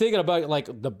 they're just thinking about like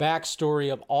the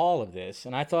backstory of all of this,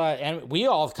 and I thought, and we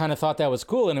all kind of thought that was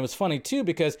cool, and it was funny too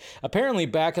because apparently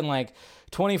back in like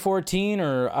 2014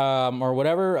 or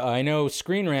whatever, I know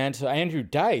Screen Rant, Andrew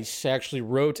Dice actually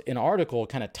wrote an article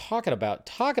kind of talking about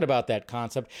that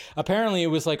concept. Apparently it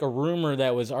was like a rumor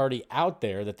that was already out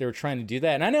there that they were trying to do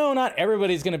that. And I know not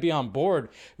everybody's going to be on board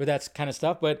with that kind of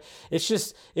stuff, but it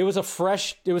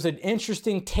was an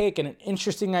interesting take and an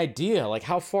interesting idea. Like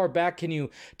how far back can you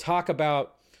talk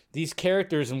about these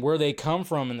characters and where they come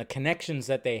from and the connections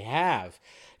that they have?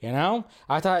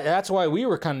 I thought that's why we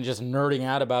were kind of just nerding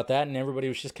out about that, and everybody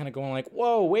was just kind of going like,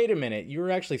 whoa, wait a minute, you were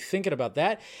actually thinking about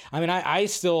that? I mean, I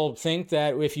still think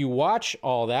that if you watch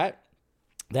all that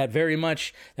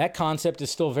concept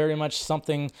is still very much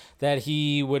something that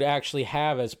he would actually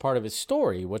have as part of his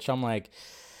story, which I'm like,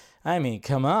 I mean,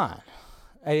 come on.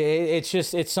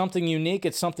 It's something unique.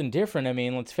 It's something different. I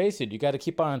mean, let's face it. You got to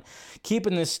keep on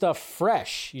keeping this stuff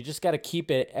fresh. You just got to keep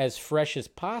it as fresh as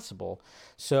possible.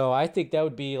 So I think that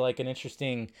would be like an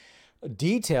interesting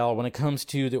detail when it comes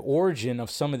to the origin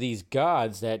of some of these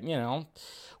gods that,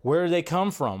 where do they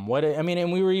come from?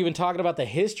 And we were even talking about the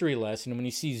history lesson when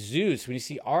you see Zeus, when you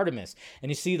see Artemis, and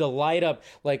you see the light up,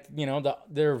 like,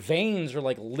 their veins are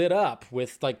like lit up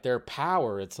with like their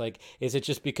power. It's like, is it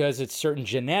just because it's certain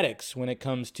genetics when it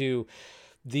comes to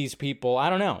these people? I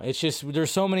don't know. It's just,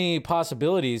 there's so many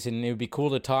possibilities, and it would be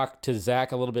cool to talk to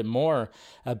Zack a little bit more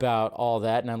about all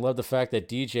that. And I love the fact that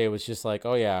DJ was just like,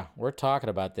 oh yeah, we're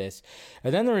talking about this.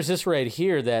 And then there was this right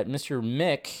here that Mr.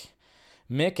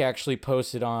 Mick actually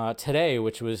posted on today,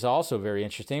 which was also very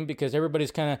interesting because everybody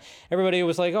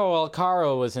was like, oh, well,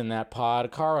 Kara was in that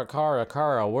pod.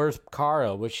 Kara. Where's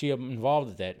Kara? Was she involved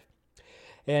with it?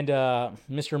 And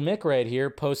Mr. Mick right here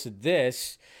posted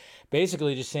this.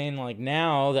 basically just saying, like,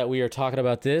 now that we are talking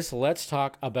about this, let's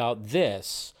talk about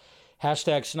this.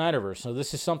 Hashtag Snyderverse. So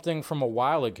this is something from a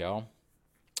while ago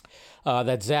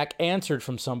that Zack answered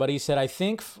from somebody. He said, I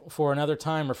think for another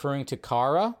time, referring to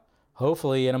Kara,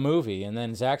 hopefully in a movie. And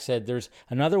then Zack said, there's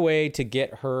another way to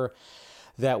get her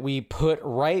that we put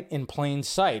right in plain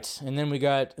sight. And then we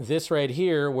got this right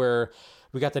here where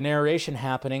we got the narration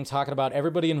happening, talking about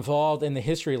everybody involved in the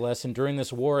history lesson during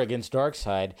this war against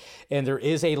Darkseid. And there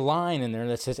is a line in there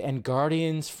that says, and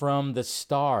guardians from the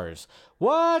stars.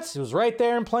 What? It was right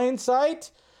there in plain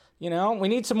sight? You know, we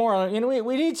need some more,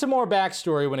 we need some more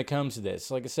backstory when it comes to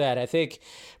this. Like I said, I think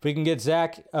if we can get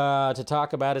Zack to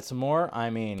talk about it some more, I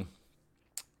mean,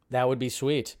 that would be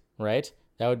sweet, right?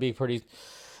 That would be pretty,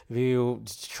 if you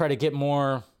try to get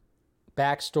more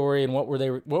backstory and what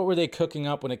were they cooking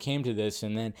up when it came to this,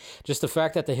 and then just the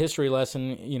fact that the history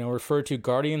lesson, referred to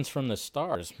guardians from the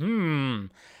stars.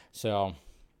 So,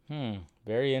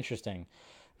 very interesting.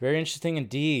 Very interesting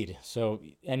indeed. So,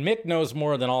 and Mick knows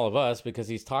more than all of us because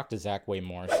he's talked to Zack way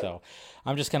more. So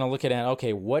I'm just kind of looking at,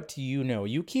 okay, what do you know?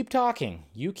 You keep talking.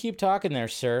 You keep talking there,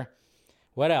 sir.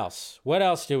 What else? What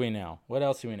else do we know? What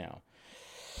else do we know?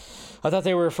 I thought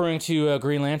they were referring to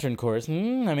Green Lantern Corps. I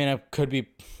mean, it could be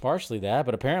partially that,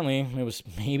 but apparently it was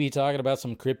maybe talking about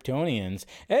some Kryptonians.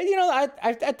 And,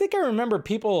 I think I remember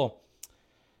people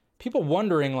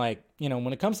wondering, like,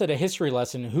 when it comes to the history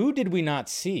lesson, who did we not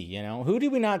see? Who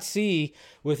did we not see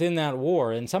within that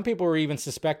war? And some people were even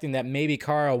suspecting that maybe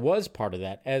Kara was part of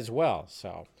that as well.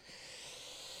 So,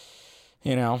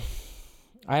 I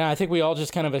think we all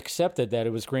just kind of accepted that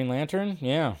it was Green Lantern.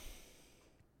 Yeah.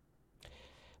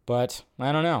 But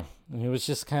I don't know. It was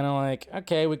just kind of like,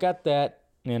 okay, we got that,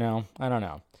 I don't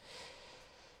know.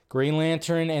 Green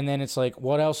Lantern, and then it's like,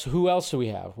 what else? Who else do we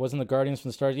have? Wasn't the Guardians from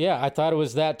the Stars? Yeah, I thought it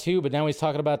was that too, but now he's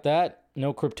talking about that.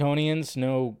 No Kryptonians,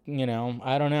 no,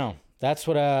 I don't know. That's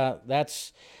what,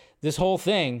 that's this whole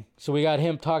thing. So we got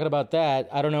him talking about that.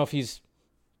 I don't know if he's,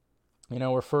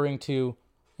 referring to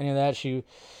any of that.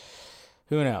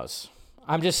 Who knows?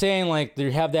 I'm just saying, like,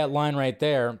 you have that line right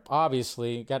there.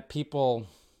 Obviously, you got people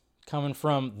coming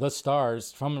from the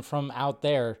stars, from out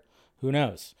there. Who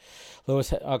knows?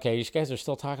 Lois, okay, you guys are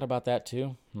still talking about that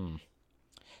too?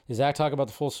 Does Zack talk about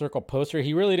the Full Circle poster?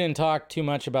 He really didn't talk too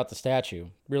much about the statue.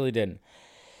 Really didn't.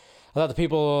 I thought the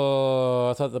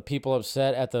people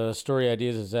upset at the story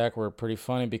ideas of Zack were pretty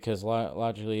funny because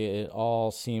logically it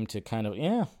all seemed to kind of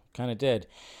did.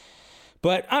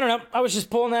 But I don't know. I was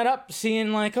just pulling that up,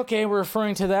 seeing like, okay, we're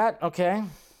referring to that. Okay.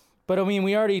 But I mean,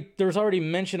 there's already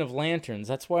mention of lanterns.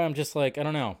 That's why I'm just like, I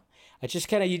don't know.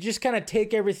 You just kind of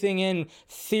take everything in,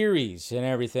 theories and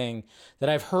everything that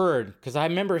I've heard. Because I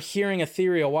remember hearing a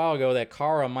theory a while ago that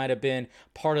Kara might have been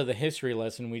part of the history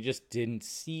lesson. We just didn't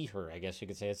see her, I guess you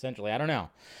could say, essentially. I don't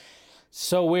know.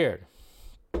 So weird.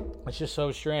 It's just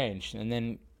so strange. And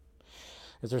then,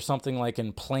 is there something like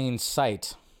in plain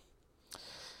sight?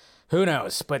 Who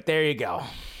knows? But there you go.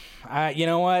 You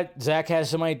know what? Zack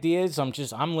has some ideas. I'm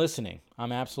listening.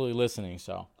 I'm absolutely listening,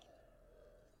 so.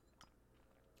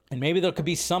 And maybe there could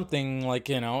be something like,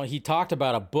 he talked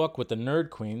about a book with the Nerd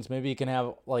Queens. Maybe he can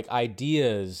have like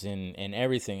ideas and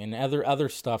everything and other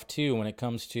stuff too when it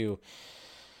comes to,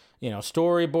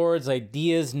 storyboards,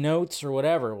 ideas, notes, or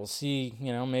whatever. We'll see,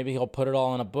 maybe he'll put it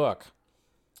all in a book.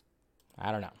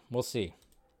 I don't know. We'll see.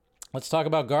 Let's talk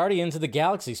about Guardians of the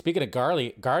Galaxy. Speaking of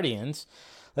Guardians,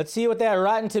 let's see what that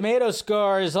Rotten Tomato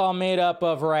score is all made up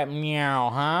of right meow,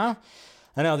 huh?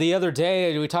 I know the other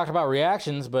day we talked about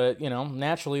reactions, but,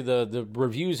 naturally the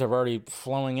reviews have already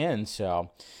flowing in.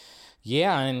 So,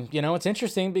 yeah, and, it's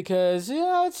interesting because,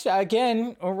 it's,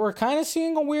 again, we're kind of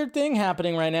seeing a weird thing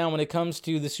happening right now when it comes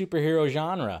to the superhero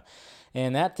genre.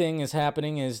 And that thing is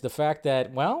happening is the fact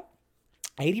that,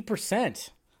 80%.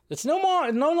 It's no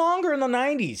longer in the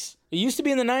 90s. It used to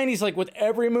be in the 90s, like with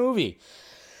every movie,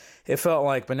 it felt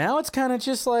like. But now it's kind of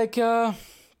just like...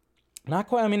 not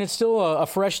quite. I mean, it's still a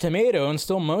fresh tomato, and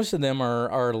still most of them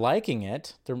are liking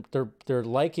it. They're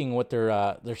liking what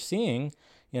they're seeing,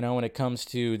 when it comes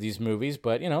to these movies.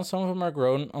 But some of them are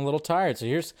growing a little tired. So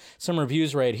here's some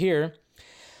reviews right here.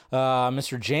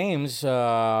 Mr. James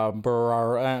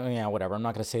whatever. I'm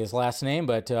not going to say his last name,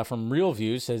 but from Real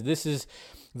Views says this is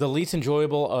the least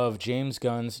enjoyable of James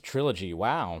Gunn's trilogy.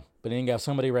 Wow. But then you got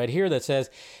somebody right here that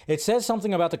says, it says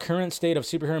something about the current state of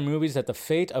superhero movies that the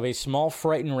fate of a small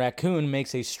frightened raccoon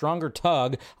makes a stronger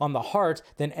tug on the heart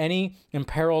than any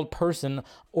imperiled person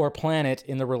or planet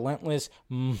in the relentless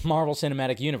Marvel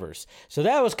Cinematic Universe. So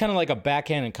that was kind of like a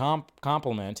backhanded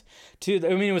compliment to,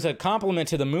 it was a compliment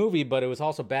to the movie, but it was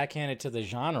also backhanded to the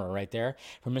genre right there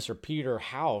from Mr. Peter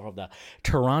Howell of the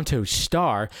Toronto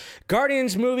Star.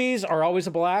 Guardians movies are always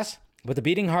a blast. But the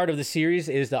beating heart of the series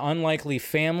is the unlikely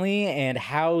family and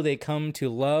how they come to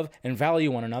love and value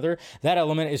one another. That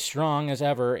element is strong as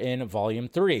ever in Volume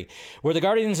 3. Where the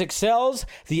Guardians excels,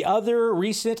 the other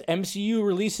recent MCU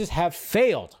releases have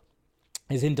failed,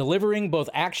 is in delivering both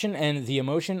action and the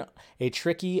emotion, a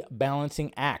tricky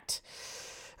balancing act.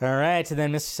 All right, and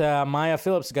then Miss Maya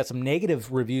Phillips got some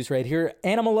negative reviews right here.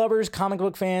 Animal lovers, comic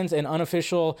book fans, and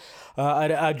unofficial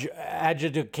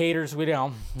adjudicators,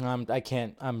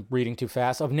 I'm reading too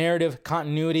fast, of narrative,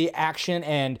 continuity, action,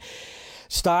 and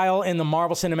style in the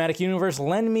Marvel Cinematic Universe.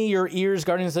 Lend me your ears.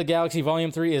 Guardians of the Galaxy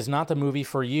Volume 3 is not the movie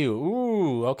for you.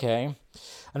 Ooh, okay.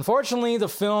 Unfortunately, the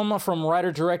film from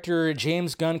writer-director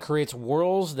James Gunn creates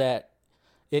worlds that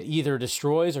it either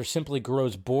destroys or simply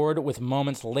grows bored with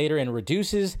moments later and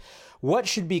reduces what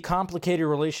should be complicated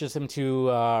relationships into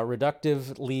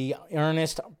reductively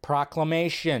earnest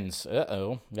proclamations.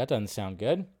 Uh-oh, that doesn't sound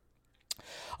good.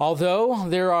 Although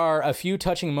there are a few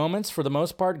touching moments, for the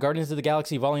most part, Guardians of the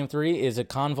Galaxy Volume 3 is a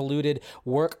convoluted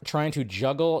work trying to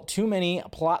juggle too many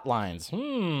plot lines.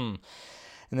 And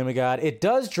then we got, it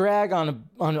does drag on a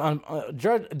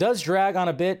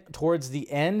bit towards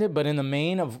the end, but in the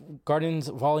main of Guardians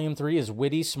Volume 3 is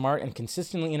witty, smart, and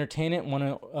consistently entertaining,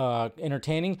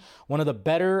 one of the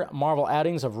better Marvel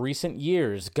outings of recent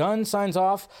years. Gunn signs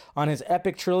off on his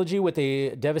epic trilogy with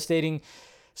a devastating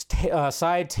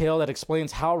side tale that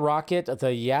explains how Rocket, the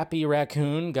yappy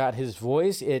raccoon, got his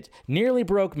voice. It nearly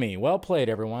broke me. Well played,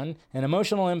 everyone. An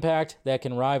emotional impact that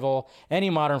can rival any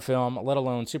modern film, let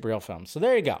alone superhero film. So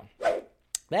there you go.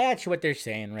 That's what they're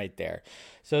saying right there.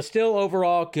 So still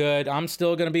overall good. I'm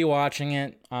still going to be watching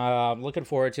it. Looking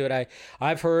forward to it.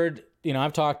 I've heard,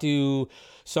 I've talked to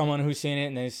someone who's seen it,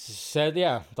 and they said,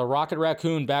 yeah, the Rocket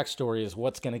Raccoon backstory is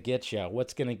what's going to get you.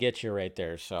 What's going to get you right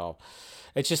there. So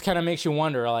it just kind of makes you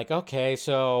wonder, like, okay,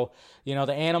 so, the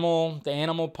animal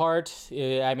part,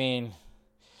 okay,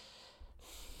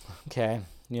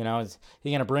 is he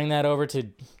going to bring that over to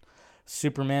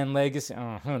Superman Legacy?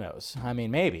 Who knows?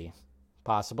 Maybe,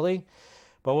 possibly,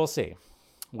 but we'll see.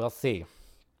 We'll see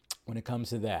when it comes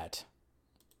to that.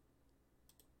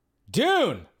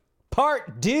 Dune,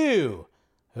 Part 2.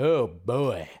 Oh,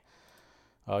 boy.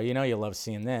 Oh, you love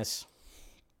seeing this.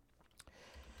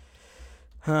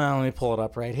 Let me pull it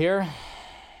up right here.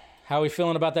 How are we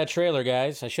feeling about that trailer,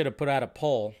 guys? I should have put out a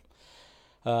poll.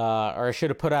 Or I should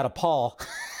have put out a poll.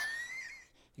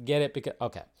 Get it?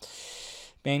 Okay.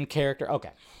 Main character.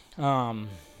 Okay.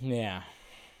 Yeah.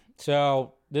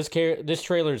 So this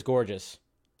trailer is gorgeous.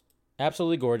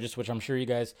 Absolutely gorgeous, which I'm sure you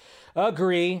guys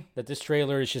agree that this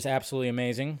trailer is just absolutely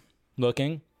amazing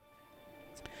looking.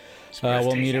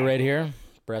 We'll mute it right here.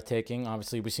 Breathtaking.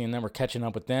 Obviously, we've seen them. We're catching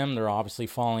up with them. They're obviously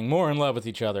falling more in love with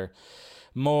each other.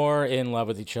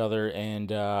 And,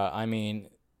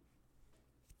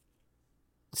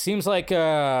 seems like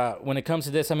when it comes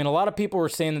to this, a lot of people were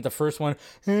saying that the first one,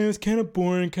 it was kind of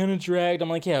boring, kind of dragged. I'm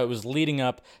like, yeah, it was leading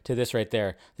up to this right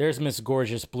there. There's Miss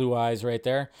Gorgeous Blue Eyes right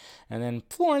there. And then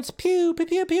Florence, pew, pew,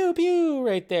 pew, pew, pew,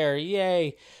 right there.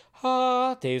 Yay.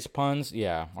 Dave's puns.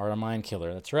 Yeah, are a mind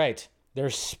killer. That's right.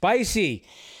 They're spicy.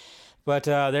 But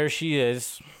there she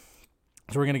is.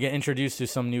 So we're going to get introduced to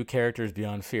some new characters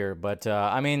beyond fear. But,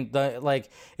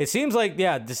 it seems like,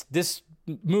 yeah, this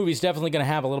movie's definitely going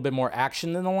to have a little bit more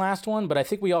action than the last one. But I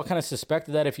think we all kind of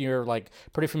suspected that if you're,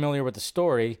 pretty familiar with the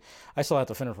story. I still have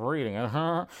to finish reading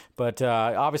it. But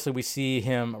obviously we see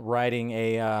him riding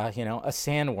a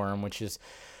sandworm, which is,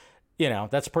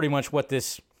 that's pretty much what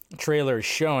this trailer is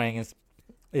showing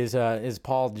is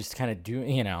Paul just kind of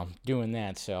doing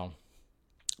that. So...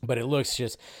 But it looks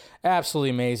just absolutely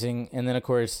amazing. And then, of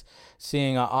course,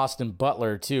 seeing Austin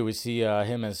Butler, too. We see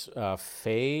him as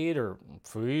Fade or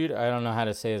Freed. I don't know how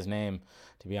to say his name,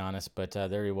 to be honest. But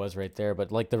there he was right there. But,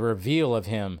 the reveal of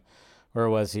him, where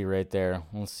was he right there?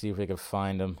 Let's see if we can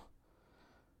find him.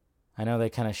 I know they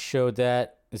kind of showed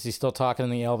that. Is he still talking in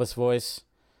the Elvis voice?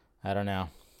 I don't know.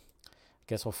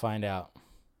 Guess we'll find out.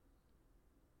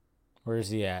 Where is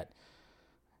he at?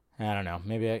 I don't know.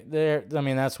 Maybe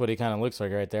that's what he kind of looks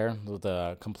like right there with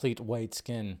the complete white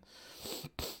skin.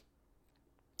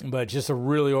 But just a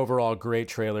really overall great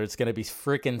trailer. It's going to be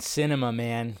freaking cinema,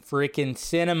 man. Freaking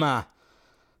cinema.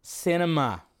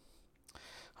 Cinema.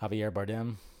 Javier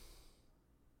Bardem.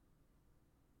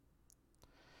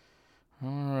 I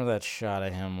don't know where that shot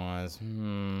of him was.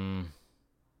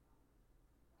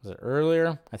 Was it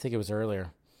earlier? I think it was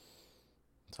earlier.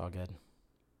 It's all good.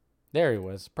 There he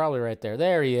was. Probably right there.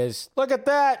 There he is. Look at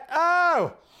that.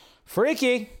 Oh!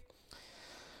 Freaky.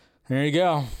 There you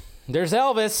go. There's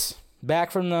Elvis.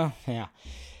 Back from the... Yeah.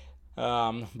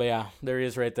 But yeah, there he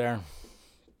is right there.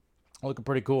 Looking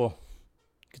pretty cool.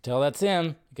 You could tell that's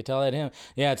him. You could tell that's him.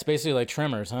 Yeah, it's basically like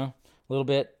Tremors, huh? A little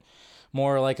bit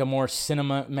more like a more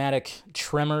cinematic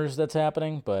Tremors that's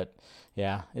happening. But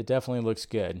yeah, it definitely looks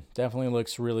good. Definitely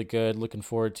looks really good. Looking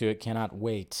forward to it. Cannot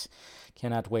wait.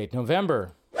 Cannot wait.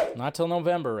 November. Not till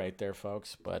November right there,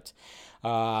 folks. But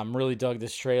really dug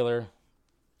this trailer.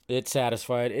 It's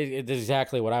satisfied. It's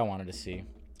exactly what I wanted to see.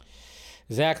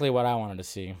 Exactly what I wanted to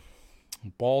see.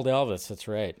 Bald Elvis, that's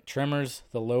right. Tremors,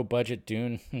 the low-budget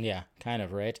Dune. Yeah, kind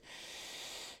of, right?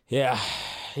 Yeah,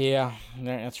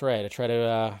 that's right. I try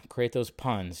to create those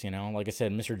puns, you know. Like I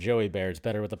said, Mr. Joey Bear is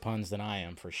better with the puns than I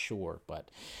am, for sure. But,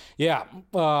 yeah,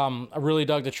 I really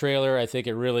dug the trailer. I think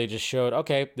it really just showed,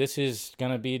 okay, this is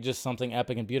going to be just something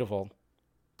epic and beautiful.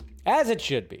 As it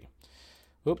should be.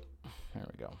 Oop, there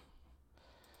we go.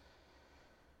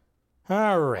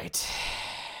 All right.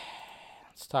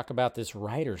 Let's talk about this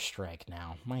writer's strike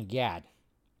now. My God.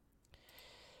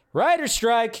 Writer's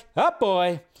strike. Up,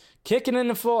 boy. Kicking in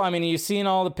the full. I mean, you've seen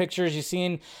all the pictures. You've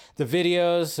seen the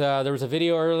videos. There was a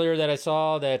video earlier that I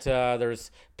saw that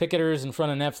there's picketers in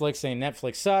front of Netflix saying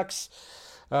Netflix sucks.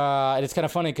 And it's kind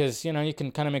of funny because, you know, you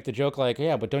can kind of make the joke like,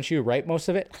 yeah, but don't you write most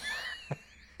of it?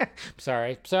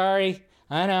 Sorry.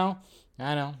 I know.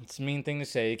 It's a mean thing to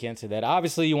say. You can't say that.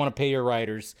 Obviously, you want to pay your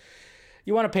writers.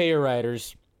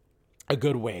 A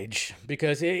good wage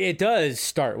because it does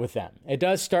start with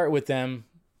them.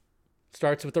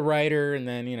 Starts with the writer, and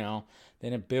then, you know,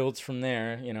 then it builds from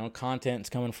there. You know, content's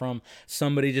coming from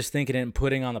somebody just thinking it and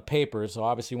putting on the paper. So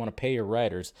obviously you want to pay your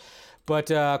writers. But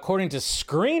according to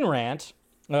Screen Rant,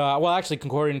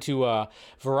 according to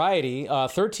Variety,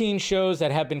 13 shows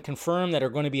that have been confirmed that are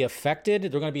going to be affected. They're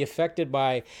going to be affected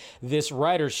by this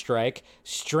writer's strike.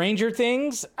 Stranger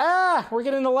Things. We're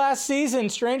getting the last season.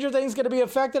 Stranger Things going to be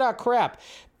affected. Oh, crap.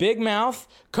 Big Mouth.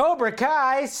 Cobra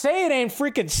Kai. Say it ain't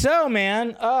freaking so,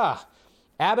 man.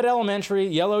 Abbott Elementary.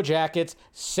 Yellow Jackets.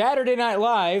 Saturday Night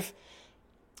Live.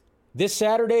 This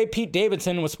Saturday, Pete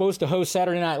Davidson was supposed to host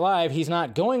Saturday Night Live. He's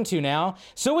not going to now.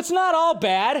 So it's not all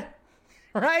bad.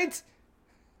 Right?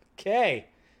 Okay.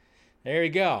 There you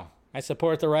go. I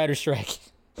support the writer's strike.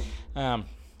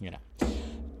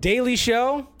 Daily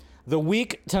Show, The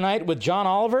Week tonight with John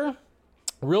Oliver,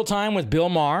 Real Time with Bill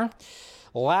Maher,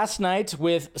 Last Night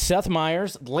with Seth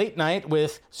Meyers, Late Night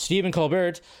with Stephen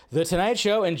Colbert, The Tonight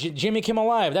Show, and Jimmy Kimmel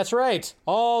Live. That's right.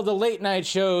 All the late night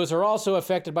shows are also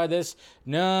affected by this.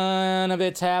 None of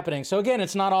it's happening. So again,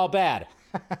 it's not all bad.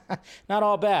 Not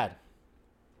all bad,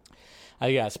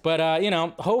 I guess. But,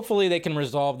 hopefully they can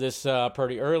resolve this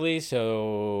pretty early.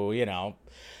 So,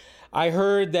 I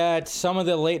heard that some of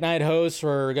the late night hosts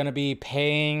were going to be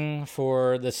paying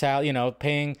for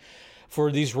paying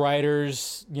for these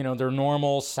writers, their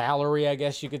normal salary, I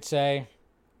guess you could say,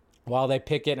 while they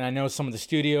pick it. And I know some of the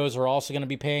studios are also going to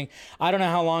be paying. I don't know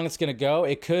how long it's going to go.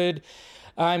 It could...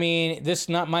 this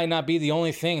might not be the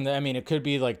only thing. It could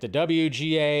be like the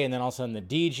WGA and then all of a sudden the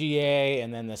DGA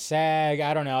and then the SAG.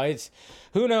 I don't know.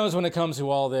 Who knows when it comes to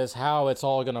all this, how it's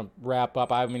all going to wrap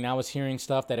up. I was hearing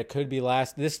stuff that it could be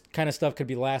this kind of stuff could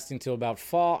be lasting till about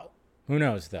fall. Who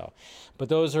knows though? But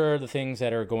those are the things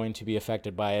that are going to be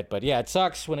affected by it. But yeah, it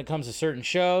sucks when it comes to certain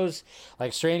shows.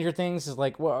 Like Stranger Things is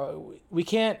like, well, we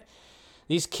can't,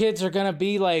 these kids are going to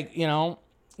be like, they're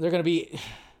going to be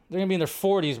in their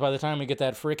 40s by the time we get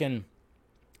that freaking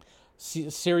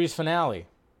series finale.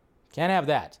 Can't have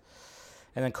that.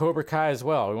 And then Cobra Kai as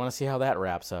well. We want to see how that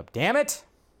wraps up. Damn it!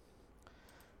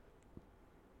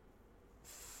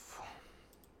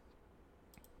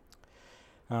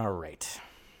 All right.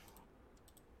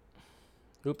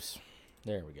 Oops.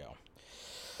 There we go.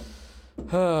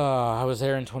 I was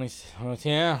there in 20...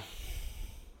 Yeah.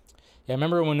 Yeah,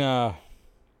 remember when...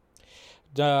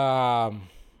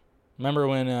 Remember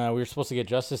when we were supposed to get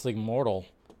Justice League Mortal,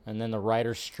 and then the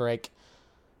writer's strike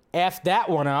effed that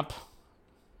one up?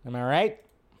 Am I right?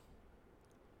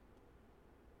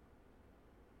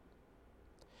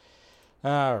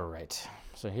 All right.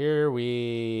 So here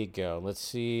we go. Let's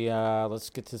see. Let's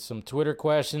get to some Twitter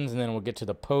questions, and then we'll get to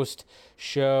the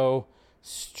post-show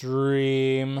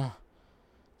stream.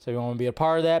 So if you want to be a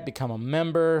part of that, become a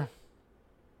member.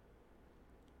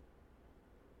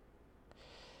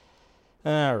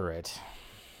 All right.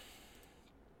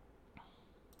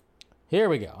 Here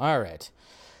we go. All right.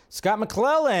 Scott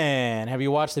McClellan, have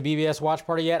you watched the BBS watch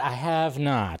party yet? I have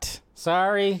not.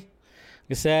 Sorry. Like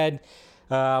I said,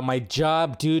 my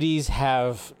job duties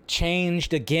have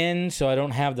changed again, so I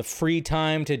don't have the free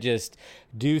time to just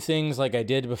do things like I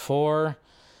did before.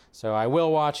 So I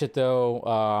will watch it though.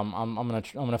 I'm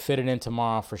gonna fit it in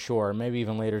tomorrow for sure. Maybe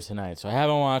even later tonight. So I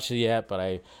haven't watched it yet, but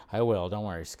I will. Don't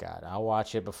worry, Scott. I'll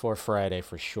watch it before Friday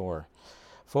for sure.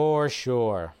 For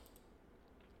sure.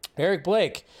 Eric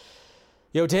Blake.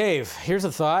 Yo, Dave, here's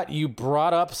a thought. You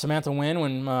brought up Samantha Wynn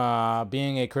when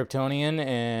being a Kryptonian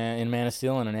in Man of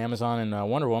Steel and an Amazon and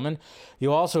Wonder Woman.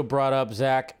 You also brought up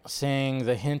Zack saying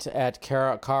the hint at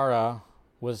Kara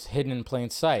was hidden in plain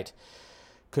sight.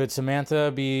 Could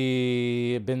Samantha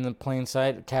been in plain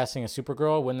sight casting a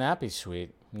Supergirl? Wouldn't that be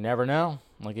sweet? You never know.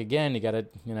 Like, again, we got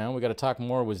to talk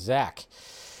more with Zack.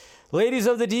 Ladies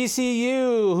of the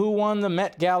DCU, who won the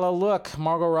Met Gala look?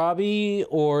 Margot Robbie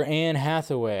or Anne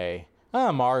Hathaway?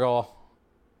 Margot.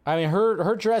 I mean,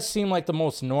 her dress seemed like the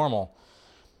most normal.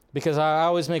 Because I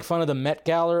always make fun of the Met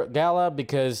Gala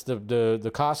because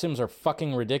the costumes are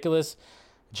fucking ridiculous.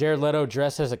 Jared Leto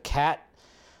dressed as a cat.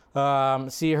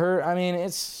 See her, I mean,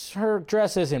 her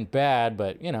dress isn't bad,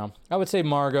 but, I would say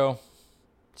Margot.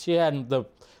 She had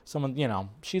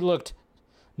she looked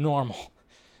normal.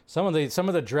 Some of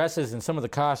the dresses and some of the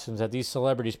costumes that these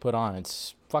celebrities put on,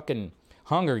 it's fucking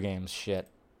Hunger Games shit.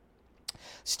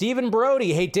 Stephen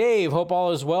Brody, hey Dave, hope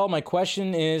all is well. My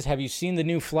question is, have you seen the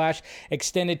new Flash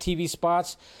extended TV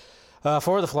spots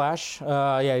for the Flash?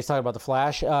 Yeah, he's talking about the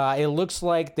Flash. It looks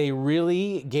like they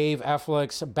really gave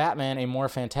Affleck's Batman a more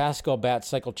fantastical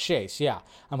Bat-cycle chase. Yeah,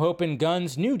 I'm hoping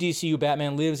Gunn's new DCU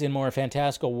Batman lives in more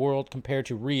fantastical world compared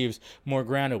to Reeves' more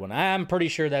grounded one. I'm pretty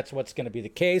sure that's what's going to be the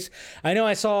case. I know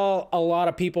I saw a lot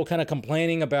of people kind of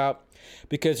complaining about,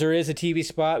 because there is a TV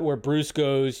spot where Bruce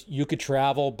goes, you could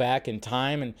travel back in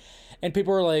time, and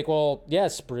people were like, well,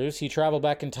 yes, Bruce, he traveled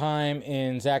back in time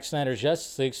in Zack Snyder's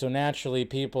Justice League, so naturally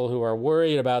people who are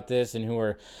worried about this and who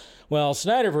are, well,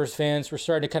 Snyderverse fans were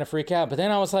starting to kind of freak out. But then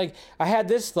I was like, I had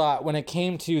this thought when it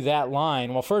came to that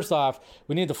line. Well, first off,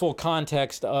 we need the full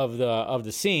context of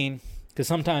the scene, because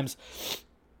sometimes,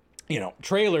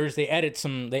 trailers, they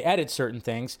edit certain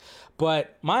things.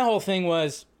 But my whole thing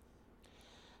was,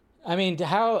 I mean,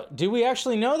 how do we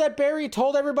actually know that Barry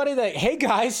told everybody that, hey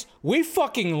guys, we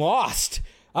fucking lost?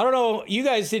 I don't know, you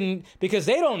guys didn't, because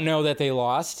they don't know that they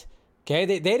lost. Okay,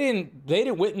 they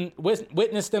didn't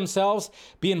witness themselves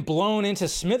being blown into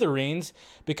smithereens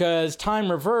because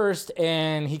time reversed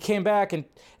and he came back and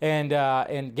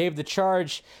gave the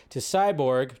charge to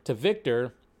Cyborg, to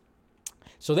Victor.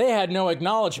 So they had no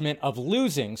acknowledgement of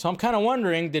losing. So I'm kind of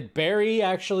wondering, did Barry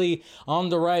actually, on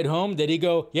the ride home, did he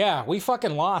go, yeah, we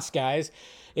fucking lost, guys.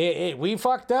 We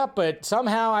fucked up, but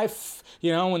somehow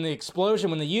when the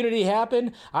explosion, when the unity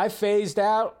happened, I phased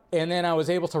out, and then I was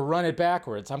able to run it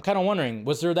backwards. I'm kind of wondering,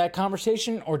 was there that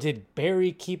conversation, or did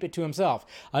Barry keep it to himself?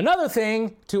 Another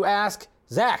thing to ask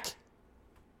Zack.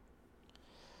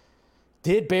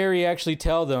 Did Barry actually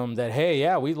tell them that, hey,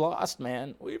 yeah, we lost,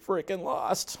 man. We freaking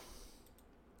lost.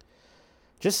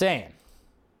 Just saying. You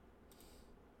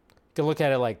can look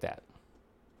at it like that.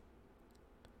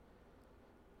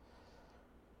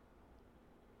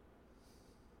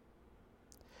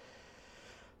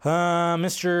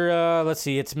 Let's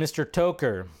see, it's Mr.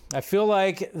 Toker. I feel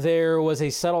like there was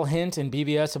a subtle hint in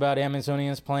BBS about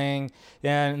Amazonians playing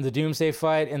and the Doomsday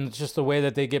fight, and just the way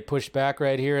that they get pushed back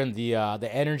right here, and the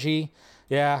energy.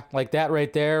 Yeah, like that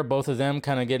right there. Both of them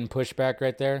kind of getting pushed back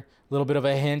right there. A little bit of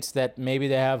a hint that maybe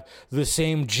they have the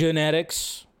same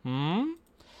genetics.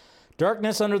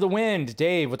 Darkness Under the Wind.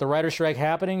 Dave, with the writer's strike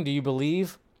happening, do you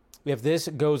believe if this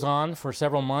goes on for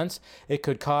several months, it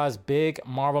could cause big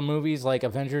Marvel movies like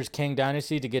Avengers Kang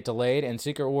Dynasty to get delayed and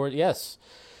Secret Wars? Yes.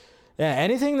 Yeah,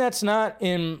 anything that's not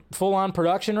in full-on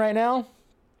production right now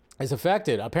is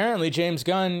affected. Apparently, James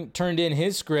Gunn turned in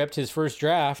his script, his first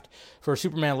draft, for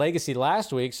Superman Legacy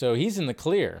last week, so he's in the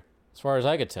clear, as far as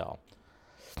I could tell.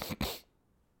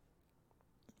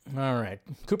 All right.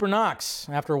 Cooper Knox.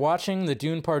 After watching the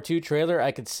Dune Part 2 trailer,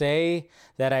 I could say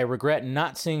that I regret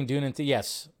not seeing Dune in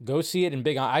yes, go see it in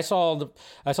big. I saw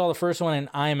the first one in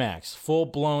IMAX,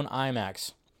 full-blown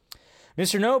IMAX.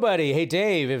 Mr. Nobody. Hey,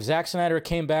 Dave, if Zack Snyder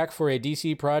came back for a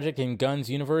DC project in Gunn's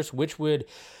universe, which would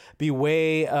be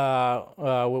way down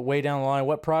the line,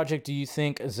 what project do you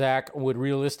think Zack would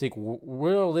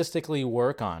realistically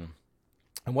work on?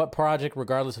 And what project,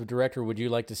 regardless of director, would you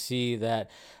like to see that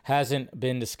hasn't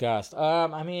been discussed?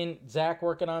 I mean, Zack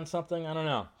working on something? I don't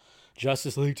know.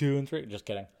 Justice League 2 and 3? Just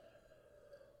kidding.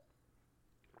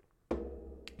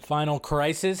 Final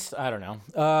Crisis? I don't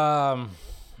know.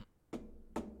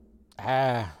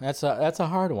 That's a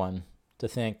hard one to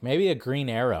think. Maybe a Green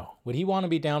Arrow. Would he want to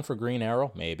be down for Green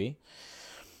Arrow? Maybe.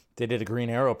 They did a Green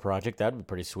Arrow project. That'd be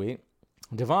pretty sweet.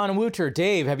 Devon Wooter,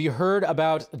 Dave, have you heard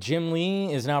about Jim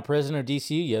Lee is now president of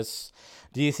DCU? Yes.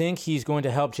 Do you think he's going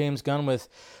to help James Gunn with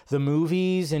the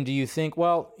movies? And do you think,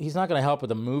 well, he's not going to help with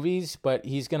the movies, but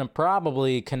he's going to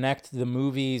probably connect the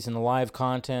movies and the live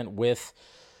content with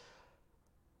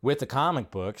the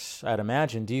comic books, I'd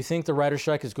imagine. Do you think the writer's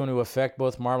strike is going to affect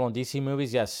both Marvel and DC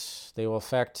movies? Yes, they will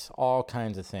affect all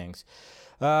kinds of things.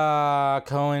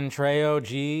 Cohen Trejo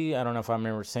G, I don't know if I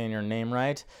remember saying your name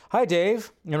right. Hi,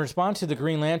 Dave. In response to the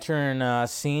Green Lantern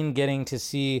scene getting to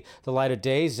see the light of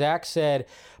day, Zack said,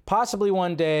 possibly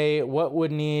one day, what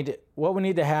would need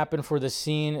to happen for the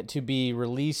scene to be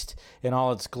released in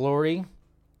all its glory?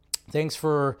 Thanks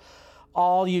for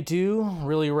all you do.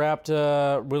 Really wrapped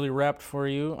for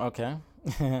you. Okay.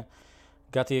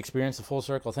 Got the experience, the full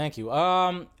circle. Thank you.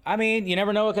 I mean, you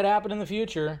never know what could happen in the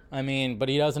future. I mean, but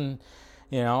he doesn't.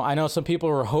 I know some people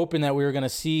were hoping that we were gonna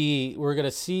see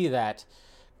that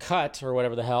cut or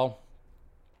whatever the hell,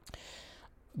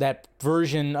 that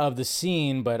version of the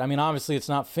scene, but I mean, obviously it's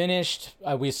not finished.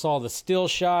 We saw the still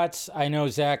shots. I know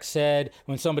Zack said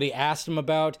when somebody asked him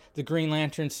about the Green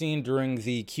Lantern scene during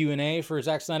the Q&A for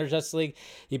Zack Snyder's Justice League,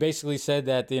 he basically said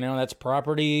that, that's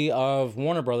property of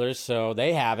Warner Brothers, so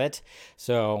they have it.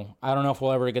 So I don't know if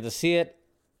we'll ever get to see it.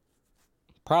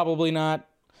 Probably not.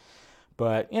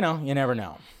 But, you never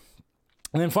know.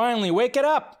 And then finally, Wake It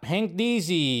Up, Hank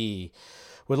Deasy.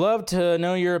 Would love to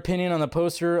know your opinion on the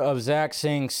poster of Zack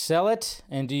saying sell it.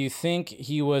 And do you think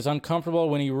he was uncomfortable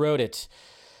when he wrote it?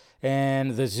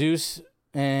 And Zeus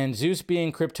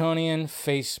being Kryptonian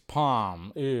face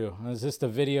palm. Ew, is this the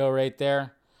video right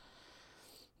there?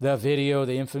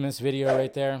 The infamous video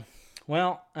right there.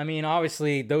 Well, I mean,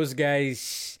 obviously those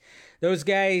guys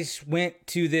went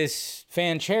to this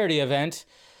fan charity event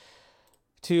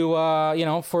to,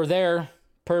 for their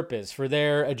purpose, for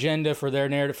their agenda, for their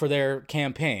narrative, for their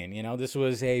campaign. This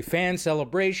was a fan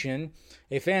celebration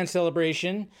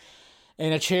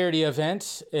and a charity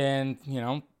event. And,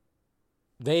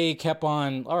 they kept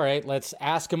on, all right, let's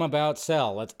ask him about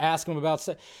Cell. Let's ask him about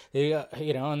Cell.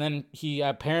 And then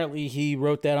he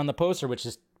wrote that on the poster, which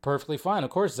is perfectly fine.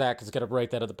 Of course, Zack is going to write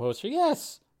that on the poster.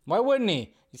 Yes. Why wouldn't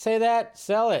he? You say that,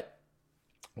 sell it.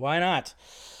 Why not?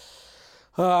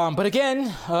 But again,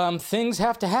 things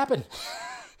have to happen.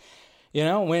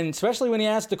 Especially when you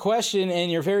ask the question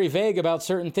and you're very vague about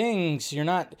certain things, you're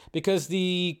not, because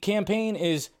the campaign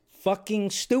is fucking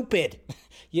stupid.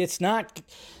 It's not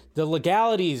the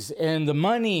legalities and the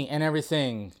money and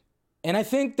everything. And I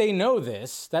think they know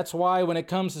this. That's why when it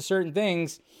comes to certain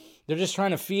things, they're just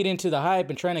trying to feed into the hype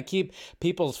and trying to keep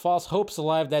people's false hopes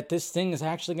alive that this thing is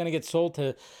actually going to get sold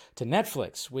to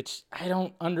Netflix, which I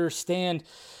don't understand.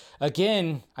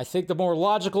 Again, I think the more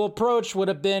logical approach would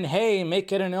have been, hey,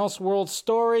 make it an Elseworld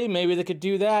story. Maybe they could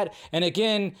do that. And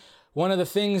again, one of the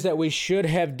things that we should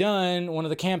have done, one of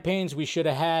the campaigns we should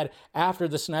have had after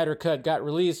the Snyder Cut got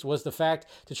released was the fact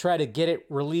to try to get it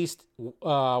released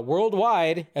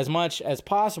worldwide as much as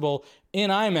possible in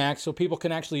IMAX so people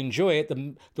can actually enjoy it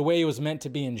the way it was meant to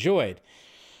be enjoyed.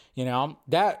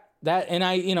 And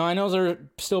I know there are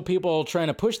still people trying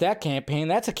to push that campaign.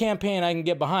 That's a campaign I can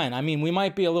get behind. I mean, we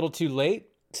might be a little too late,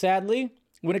 sadly,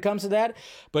 when it comes to that,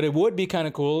 but it would be kind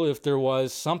of cool if there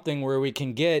was something where we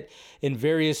can get in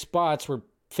various spots where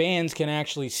fans can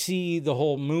actually see the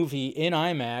whole movie in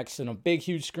IMAX in a big,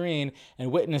 huge screen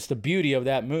and witness the beauty of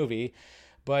that movie.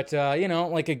 But,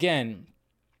 again,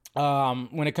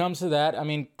 when it comes to that, I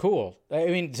mean, cool. I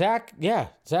mean, Zack, when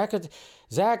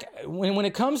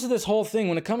it comes to this whole thing,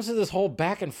 when it comes to this whole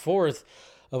back and forth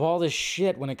of all this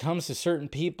shit, when it comes to certain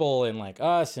people and like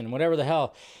us and whatever the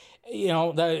hell,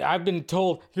 I've been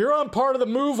told, you're on part of the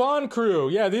move on crew.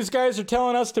 Yeah, these guys are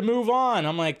telling us to move on.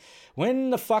 I'm like, when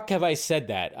the fuck have I said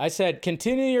that? I said,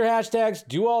 continue your hashtags,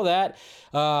 do all that.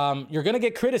 You're going to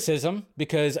get criticism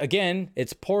because, again,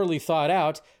 it's poorly thought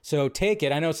out. So take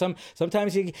it. I know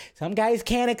sometimes some guys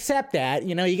can't accept that.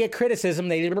 You get criticism.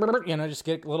 They, just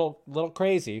get a little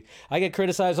crazy. I get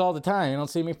criticized all the time. You don't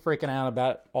see me freaking out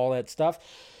about all that stuff.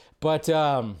 But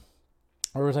where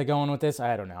was I going with this?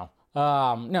 I don't know.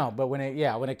 No, but when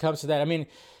it comes to that, I mean,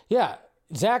 yeah,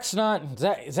 Zack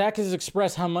has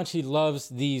expressed how much he loves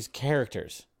these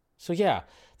characters. So yeah,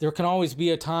 there can always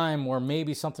be a time where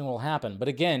maybe something will happen. But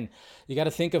again, you got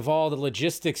to think of all the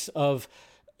logistics of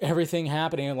everything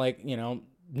happening. Like,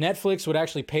 Netflix would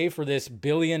actually pay for this $1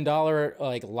 billion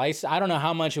like license. I don't know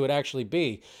how much it would actually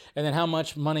be. And then how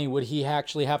much money would he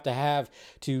actually have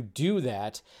to do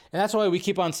that? And that's why we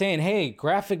keep on saying, hey,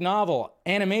 graphic novel,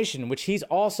 animation, which he's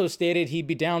also stated he'd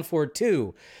be down for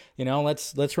too. You know,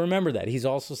 let's remember that. He's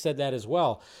also said that as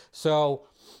well. So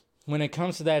when it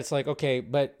comes to that, it's like, okay,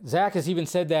 but Zack has even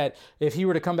said that if he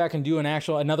were to come back and do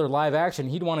another live action,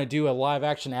 he'd want to do a live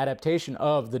action adaptation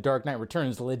of The Dark Knight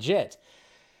Returns, legit.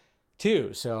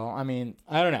 Too. So, I mean,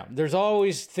 I don't know. There's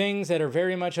always things that are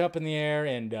very much up in the air,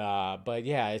 and but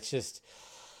yeah, it's just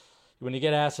when you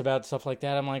get asked about stuff like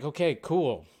that, I'm like, okay,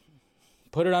 cool.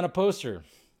 Put it on a poster.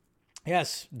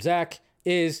 Yes, Zack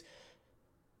is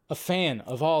a fan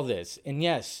of all this, and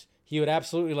yes, he would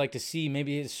absolutely like to see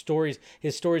maybe his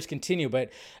stories continue,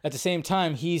 but at the same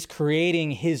time, he's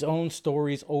creating his own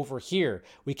stories over here.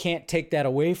 We can't take that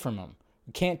away from him.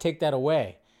 We can't take that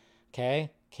away.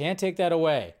 Okay? Can't take that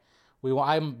away.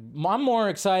 I'm more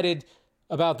excited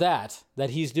about that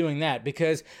he's doing that,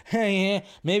 because hey,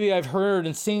 maybe I've heard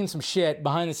and seen some shit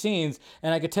behind the scenes,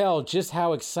 and I could tell just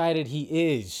how excited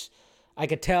he is. I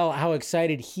could tell how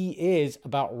excited he is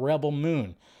about Rebel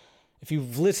Moon. If you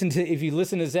listen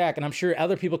to Zack, and I'm sure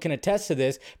other people can attest to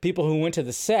this, people who went to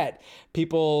the set,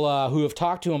 people who have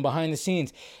talked to him behind the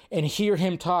scenes, and hear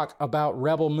him talk about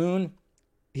Rebel Moon,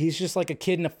 he's just like a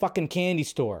kid in a fucking candy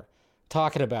store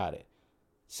talking about it.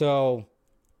 So,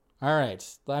 all right.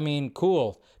 I mean,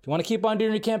 cool. If you want to keep on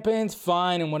doing your campaigns,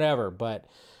 fine and whatever. But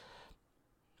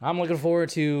I'm looking forward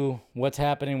to what's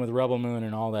happening with Rebel Moon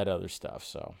and all that other stuff.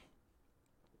 So,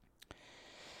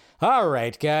 all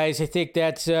right, guys. I think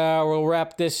that's we'll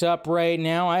wrap this up right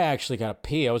now. I actually got to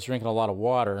pee. I was drinking a lot of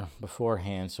water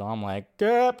beforehand, so I'm like,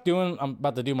 I'm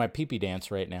about to do my pee-pee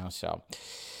dance right now. So,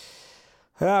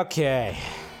 okay.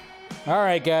 All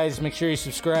right, guys, make sure you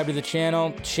subscribe to the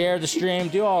channel, share the stream,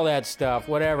 do all that stuff,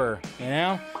 whatever, you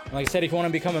know? Like I said, if you want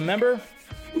to become a member,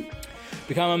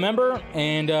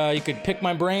 and you could pick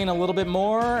my brain a little bit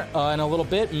more in a little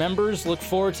bit. Members, look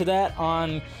forward to that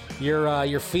on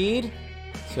your feed.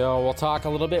 So we'll talk a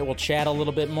little bit, we'll chat a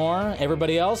little bit more.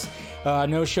 Everybody else,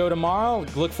 no show tomorrow.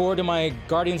 Look forward to my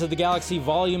Guardians of the Galaxy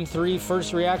Volume 3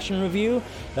 first reaction review.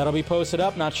 That'll be posted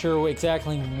up. Not sure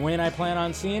exactly when I plan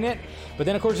on seeing it. But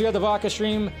then, of course, you got the Vodka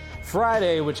stream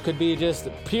Friday, which could be just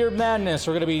pure madness.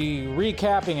 We're going to be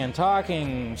recapping and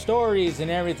talking stories and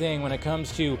everything when it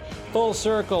comes to Full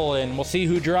Circle, and we'll see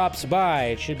who drops by.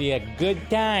 It should be a good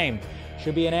time.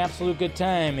 Should be an absolute good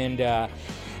time. And,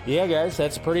 yeah, guys,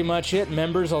 that's pretty much it.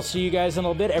 Members, I'll see you guys in a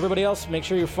little bit. Everybody else, make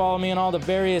sure you follow me on all the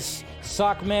various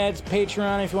sock meds,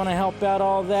 Patreon, if you want to help out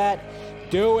all that.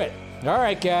 Do it. All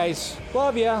right, guys.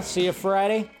 Love ya. See you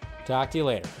Friday. Talk to you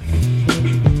later.